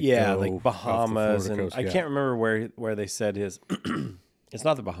 Puerto Rico, like Bahamas, and coast, I can't remember where they said his. It's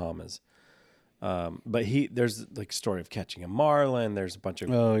not the Bahamas, but there's like story of catching a marlin. There's a bunch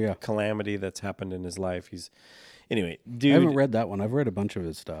of calamity that's happened in his life. Anyway, dude, I haven't read that one. I've read a bunch of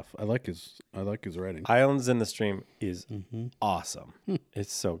his stuff. I like his writing. Islands in the Stream is awesome.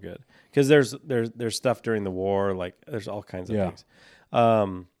 It's so good because there's stuff during the war. Like there's all kinds of things.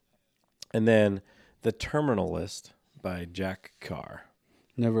 And then The Terminal List by Jack Carr.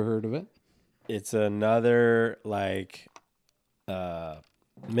 Never heard of it. It's another like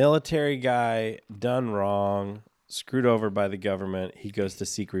military guy done wrong, screwed over by the government. He goes to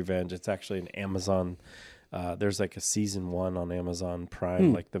seek revenge. It's actually an Amazon. There's like a season 1 on Amazon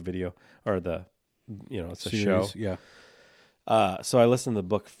Prime, like the video or the it's a show. Yeah. So I listened to the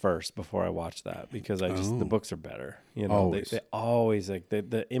book first before I watched that because the books are better. Always. They always like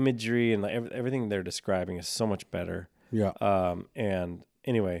the imagery and everything they're describing is so much better. Yeah. And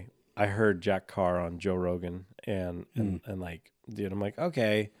anyway, I heard Jack Carr on Joe Rogan and like, dude, I'm like,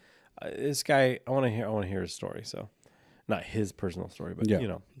 okay, this guy, I want to hear his story. So not his personal story, but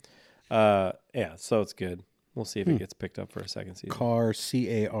so it's good. We'll see if it gets picked up for a second season. Carr,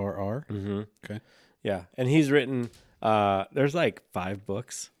 Carr. Mm-hmm. Okay. Yeah. And he's written, there's like 5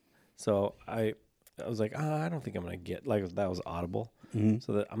 books. So I was like, I don't think I'm going to get, like, that was Audible. Mm-hmm.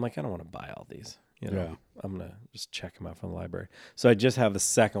 So that I'm like, I don't want to buy all these. Yeah. I'm going to just check them out from the library. So I just have the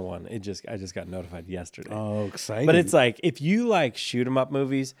second one. I just got notified yesterday. Oh, exciting. But it's like, if you like shoot 'em up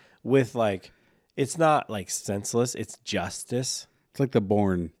movies with like, it's not like senseless, it's justice. It's like the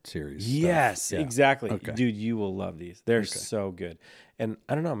Bourne series. Yes, exactly. Okay. Dude, you will love these. They're so good. And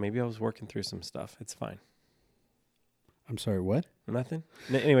I don't know, maybe I was working through some stuff. It's fine. I'm sorry, what? Nothing?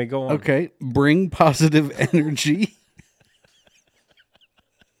 Anyway, go on. Okay. Bring positive energy.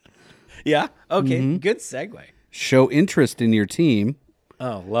 Yeah. Okay. Good segue. Show interest in your team.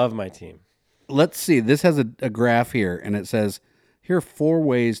 Oh, love my team. Let's see. This has a graph here, and it says, here are 4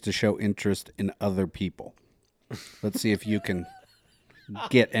 ways to show interest in other people. Let's see if you can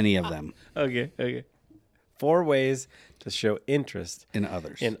get any of them. Okay. 4 ways to show interest in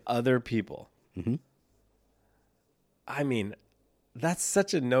others. In other people. Mm-hmm. I mean, that's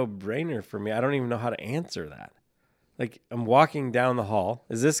such a no-brainer for me. I don't even know how to answer that. Like, I'm walking down the hall.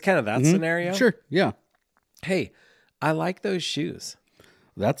 Is this kind of that scenario? Sure, yeah. Hey, I like those shoes.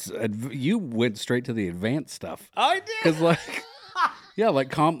 You went straight to the advanced stuff. I did. Because like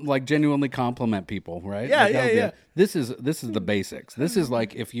genuinely compliment people, right? Yeah, like yeah. This is the basics. This is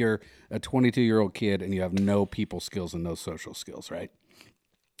like if you're a 22-year-old kid and you have no people skills and no social skills, right?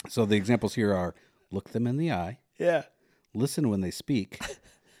 So the examples here are: look them in the eye. Yeah. Listen when they speak.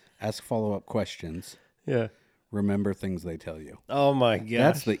 Ask follow-up questions. Yeah. Remember things they tell you. Oh my gosh.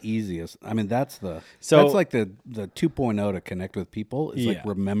 That's the easiest. I mean, that's like the 2.0 to connect with people is like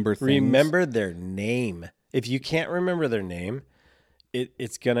remember things. Remember their name. If you can't remember their name,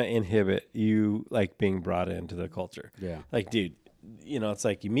 it's gonna inhibit you like being brought into the culture. Yeah. Like, dude, it's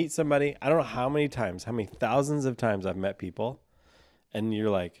like you meet somebody. I don't know how many thousands of times I've met people, and you're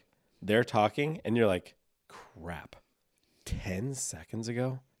like, they're talking, and you're like, crap. 10 seconds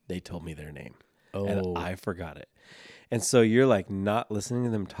ago, they told me their name. Oh. And I forgot it. And so you're like not listening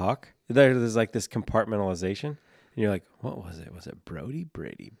to them talk. There's like this compartmentalization. And you're like, what was it? Was it Brody,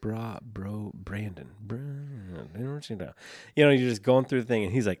 Brady, Brandon? You're just going through the thing.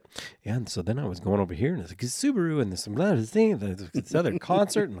 And he's like, yeah. And so then I was going over here and it's like Subaru and this other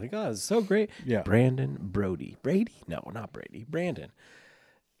concert. And like, oh, it's so great. Yeah. Brandon, Brody. Brady? No, not Brady. Brandon.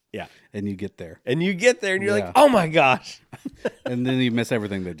 Yeah. And you get there. And you're like, oh my gosh. And then you miss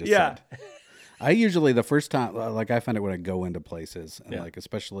everything they just said. I usually, the first time, like I find it when I go into places, and like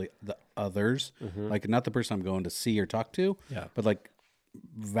especially the others, like not the person I'm going to see or talk to, but like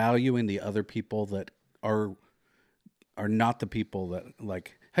valuing the other people that are not the people that,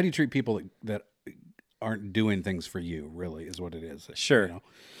 like, how do you treat people that aren't doing things for you, really, is what it is. Sure.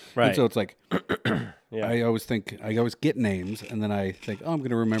 Right. And so it's like, I always get names, and then I think, oh, I'm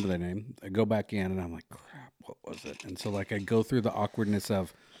going to remember that name. I go back in, and I'm like, crap, what was it? And so like I go through the awkwardness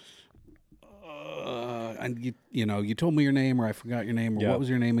of, and you told me your name, or I forgot your name, or what was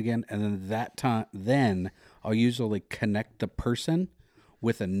your name again? And then then I'll usually connect the person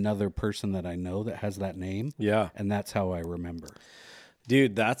with another person that I know that has that name. Yeah. And that's how I remember.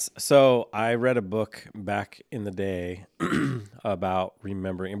 Dude, so I read a book back in the day about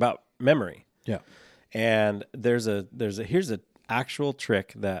memory. Yeah. And here's a actual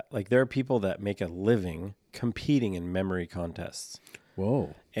trick that, like, there are people that make a living competing in memory contests.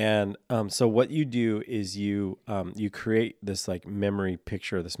 Whoa. And so what you do is you create this like memory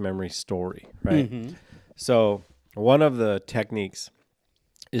picture, this memory story, right? Mm-hmm. So one of the techniques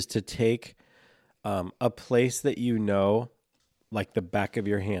is to take a place that like the back of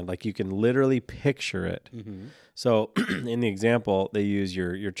your hand, like you can literally picture it. Mm-hmm. So in the example, they use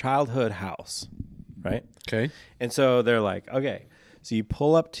your childhood house, right? Okay. And so they're like, okay, so you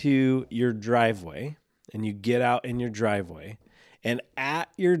pull up to your driveway and you get out in your driveway. And at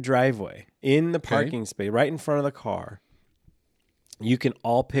your driveway, in the parking space, right in front of the car, you can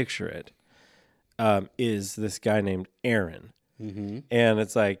all picture it, is this guy named Aaron. Mm-hmm. And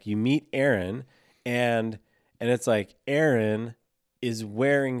it's like you meet Aaron, and it's like Aaron is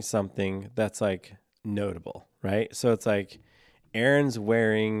wearing something that's like notable, right? So it's like Aaron's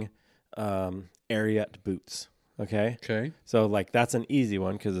wearing Ariat boots, okay? Okay. So like that's an easy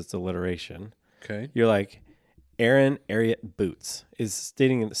one because it's alliteration. Okay. You're like, Aaron Ariat Boots is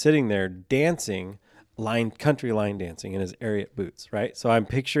sitting there dancing, country line dancing in his Ariat boots, right? So I'm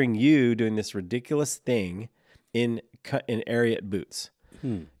picturing you doing this ridiculous thing in Ariat boots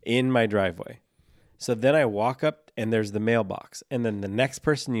in my driveway. So then I walk up and there's the mailbox, and then the next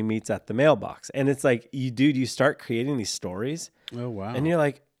person you meet's at the mailbox, and it's like, you start creating these stories. Oh wow! And you're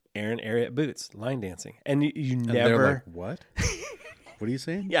like, Aaron Ariat Boots line dancing, and you and never they're like, what? What are you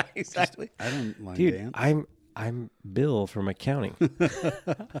saying? Yeah, exactly. I don't line Dude, dance. I'm Bill from accounting.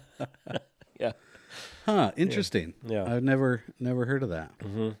 Yeah. Huh. Interesting. Yeah. I've never heard of that.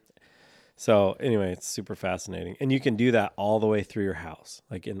 Mm-hmm. So anyway, it's super fascinating, and you can do that all the way through your house,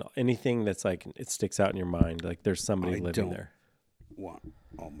 like in anything that's like it sticks out in your mind, like there's somebody living there. Want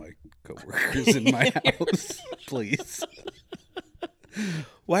all my coworkers in my house, please.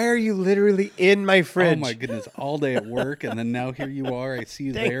 Why are you literally in my fridge? Oh my goodness, all day at work, and then now here you are. I see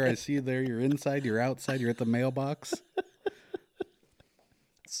you there. I see you there. You're inside. You're outside. You're at the mailbox.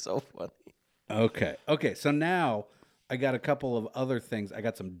 So funny. Okay. So now I got a couple of other things. I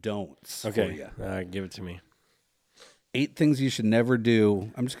got some don'ts for you. Give it to me. 8 things you should never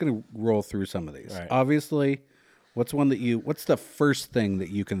do. I'm just going to roll through some of these. Right. Obviously, what's the first thing that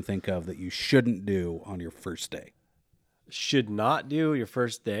you can think of that you shouldn't do on your first day? Should not do your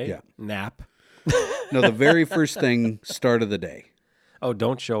first day? Yeah. Nap. No, the very first thing, start of the day. Oh,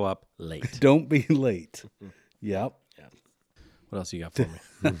 don't show up late. Don't be late. Yep. Yeah. What else you got for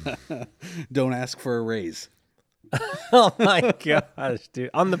me? Don't ask for a raise. Oh my gosh, dude.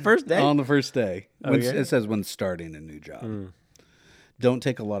 On the first day? On the first day. Okay. It says when starting a new job. Don't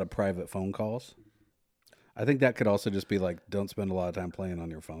take a lot of private phone calls. I think that could also just be like, don't spend a lot of time playing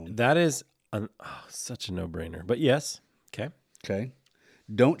on your phone. That is such a no-brainer. But yes. Okay.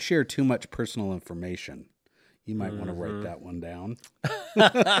 Don't share too much personal information. You might want to write that one down.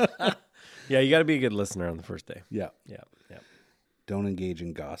 Yeah, you got to be a good listener on the first day. Yeah. Yeah. Don't engage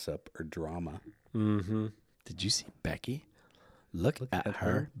in gossip or drama. Mm-hmm. Did you see Becky? Look at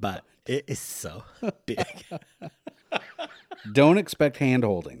her butt. It is so big. Don't expect hand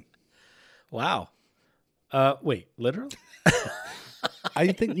holding. Wow. Wait, literally?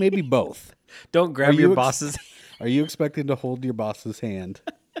 I think maybe both. Don't grab your boss's. Are you expecting to hold your boss's hand?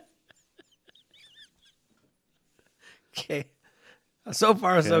 Okay. So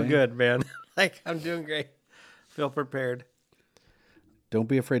far, so good, man. Like, I'm doing great. Feel prepared. Don't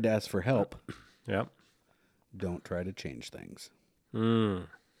be afraid to ask for help. Yep. Don't try to change things.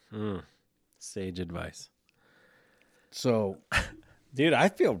 Sage advice. So, dude, I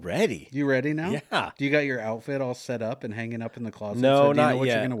feel ready. You ready now? Yeah. Do you got your outfit all set up and hanging up in the closet? No, so do you not know what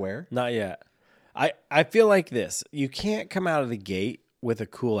yet. you're going to wear? Not yet. I feel like this. You can't come out of the gate with a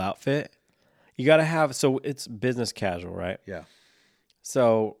cool outfit. You got to have, so it's business casual, right? Yeah.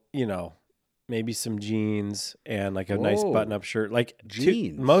 So, maybe some jeans and like a nice button-up shirt. Like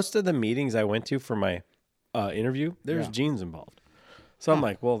jeans. Most of the meetings I went to for my interview, there's jeans involved. So I'm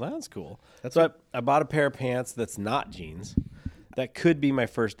like, well, that's cool. I bought a pair of pants that's not jeans. That could be my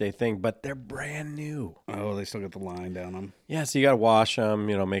first day thing, but they're brand new. Oh, they still got the line down them. Yeah, so you got to wash them,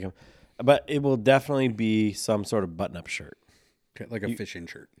 make them. But it will definitely be some sort of button-up shirt. Okay, like a fishing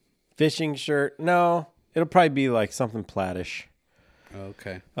shirt. Fishing shirt? No, it'll probably be like something plattish.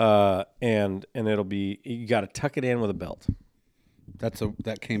 Okay. And it'll be, you got to tuck it in with a belt.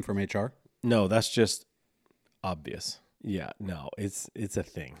 That came from HR? No, that's just obvious. Yeah, no, it's a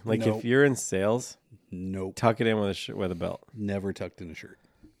thing. Like Nope. if you're in sales, Nope. tuck it in with a belt. Never tucked in a shirt.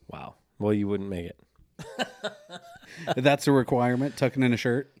 Wow. Well, you wouldn't make it. That's a requirement, tucking in a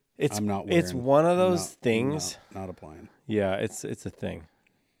shirt. I'm not wearing. It's one of those things. Not applying. Yeah, it's a thing.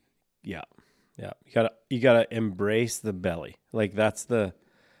 Yeah. Yeah. You gotta embrace the belly. Like that's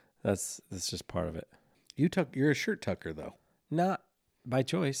just part of it. You're a shirt tucker though. Not by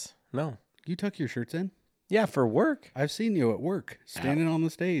choice. No. You tuck your shirts in? Yeah, for work. I've seen you at work, standing on the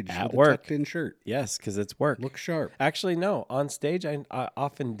stage at with work. a tucked-in shirt. Yes, because it's work. Look sharp. Actually, no. On stage, I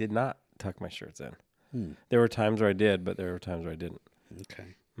often did not tuck my shirts in. There were times where I did, but there were times where I didn't.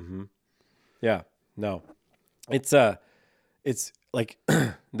 Okay. Mm-hmm. Yeah. No. It's like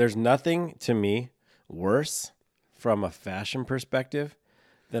there's nothing to me worse from a fashion perspective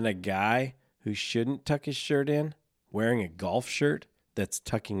than a guy who shouldn't tuck his shirt in wearing a golf shirt that's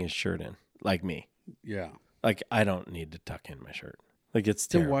tucking his shirt in, like me. Yeah. Like I don't need to tuck in my shirt. Like it's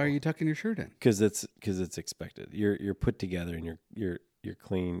terrible. So why are you tucking your shirt in? Because it's expected. You're put together and you're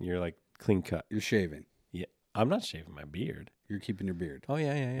clean. You're like clean cut. You're shaving. Yeah, I'm not shaving my beard. You're keeping your beard. Oh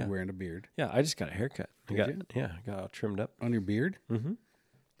yeah. You're wearing a beard. Yeah, I just got a haircut. I got all trimmed up on your beard. Mm-hmm.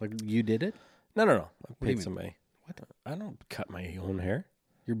 Like you did it? No. I do you paid mean? somebody. What? I don't cut my own hair.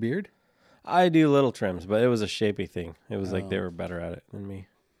 Your beard? I do little trims, but it was a shapy thing. It was like they were better at it than me.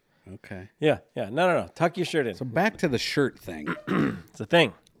 Okay. Yeah. No. Tuck your shirt in. So back to the shirt thing. It's a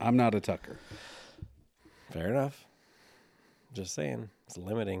thing. I'm not a tucker. Fair enough. Just saying. It's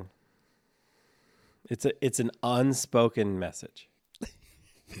limiting. It's an unspoken message.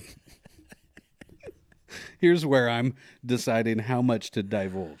 Here's where I'm deciding how much to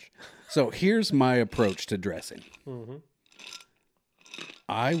divulge. So here's my approach to dressing. Mm-hmm.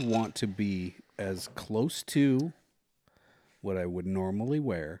 I want to be as close to what I would normally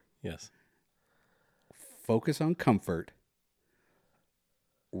wear. Yes. Focus on comfort.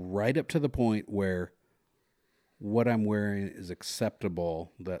 Right up to the point where what I'm wearing is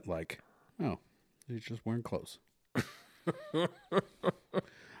acceptable. That like, oh, he's just wearing clothes.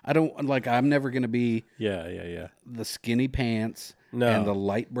 I don't like. I'm never going to be. Yeah. The skinny pants and the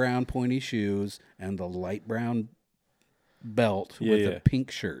light brown pointy shoes and the light brown belt with a pink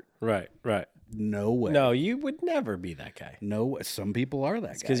shirt. Right. No way. No, you would never be that guy. No, some people are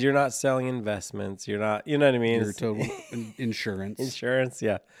that guy. Because you're not selling investments. You're not. You know what I mean? You're total insurance. Insurance,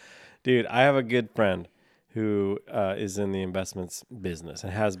 yeah, dude. I have a good friend who is in the investments business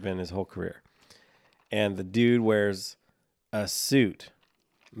and has been his whole career, and the dude wears a suit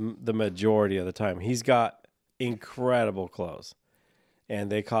the majority of the time. He's got incredible clothes,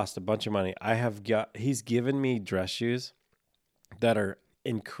 and they cost a bunch of money. He's given me dress shoes that are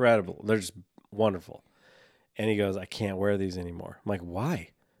incredible. They're just wonderful. And he goes, I can't wear these anymore. I'm like, why?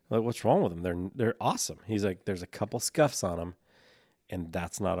 I'm like, what's wrong with them? They're awesome. He's like, there's a couple scuffs on them, and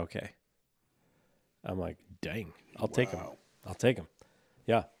that's not okay. I'm like, dang, I'll take them.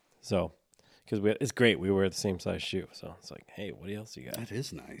 Yeah. So, because it's great. We wear the same size shoe. So it's like, hey, what else you got? That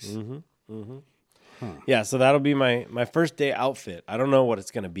is nice. Mm-hmm. Huh. Yeah. So that'll be my first day outfit. I don't know what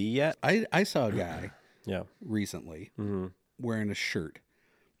it's going to be yet. I saw a guy recently Mm-hmm. wearing a shirt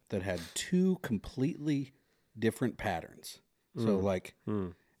that had two completely different patterns. So like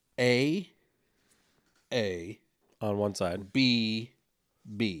A on one side, B,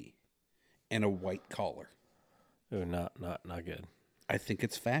 and a white collar. Oh, not good. I think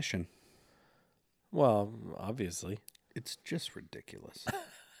it's fashion. Well, obviously. It's just ridiculous.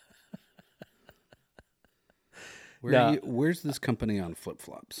 Where's this company on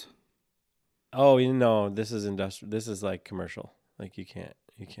flip-flops? Oh, this is industrial. This is like commercial. Like you can't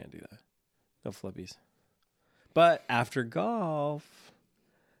do that. No flippies. But after golf,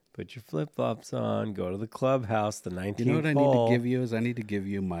 put your flip-flops on, go to the clubhouse, the 19th You know what hole. I need to give you is I need to give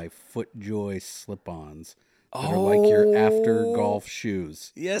you my FootJoy slip-ons that are like your after golf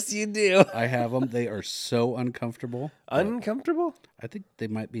shoes. Yes, you do. I have them. They are so uncomfortable. Uncomfortable? I think they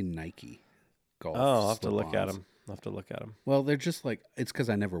might be Nike golf. Oh, I'll have to look at them. Well, they're just like, it's because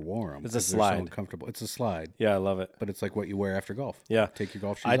I never wore them. It's a slide. So uncomfortable. It's a slide. Yeah, I love it. But it's like what you wear after golf. Yeah. Take your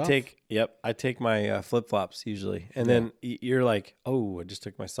golf shoes off. I take my flip-flops usually. And then you're like, oh, I just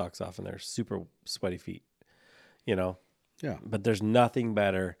took my socks off and they're super sweaty feet. Yeah. But there's nothing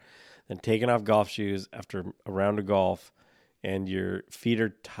better than taking off golf shoes after a round of golf and your feet are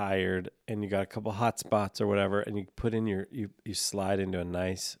tired and you got a couple hot spots or whatever and you put in you slide into a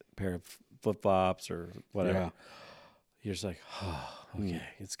nice pair of flip-flops or whatever. Yeah. You're just like, oh, okay,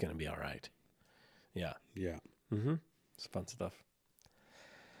 it's going to be all right. Yeah. Yeah. Mm-hmm. It's fun stuff.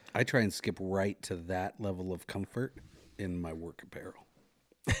 I try and skip right to that level of comfort in my work apparel.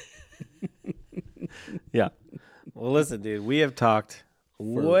 Yeah. Well, listen, dude, we have talked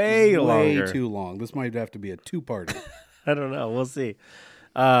way too long. This might have to be a two-parter. I don't know. We'll see.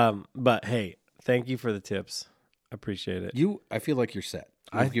 But, hey, thank you for the tips. I appreciate it. I feel like you're set.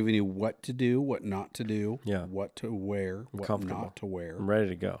 I've given you what to do, what not to do, what to wear, what not to wear. I'm ready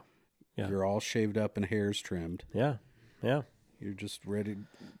to go. Yeah. You're all shaved up and hair's trimmed. Yeah. You're just ready.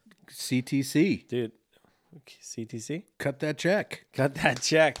 CTC. Dude, CTC? Cut that check.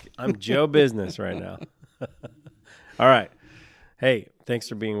 I'm Joe Business right now. All right. Hey, thanks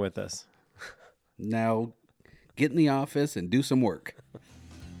for being with us. Now, get in the office and do some work.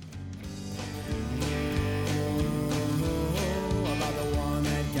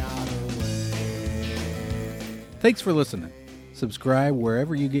 Thanks for listening. Subscribe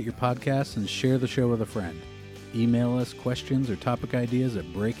wherever you get your podcasts and share the show with a friend. Email us questions or topic ideas at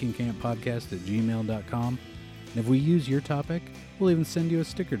breakingcamppodcast@gmail.com. And if we use your topic, we'll even send you a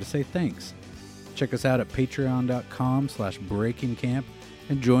sticker to say thanks. Check us out at patreon.com/breakingcamp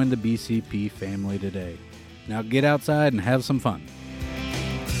and join the BCP family today. Now get outside and have some fun.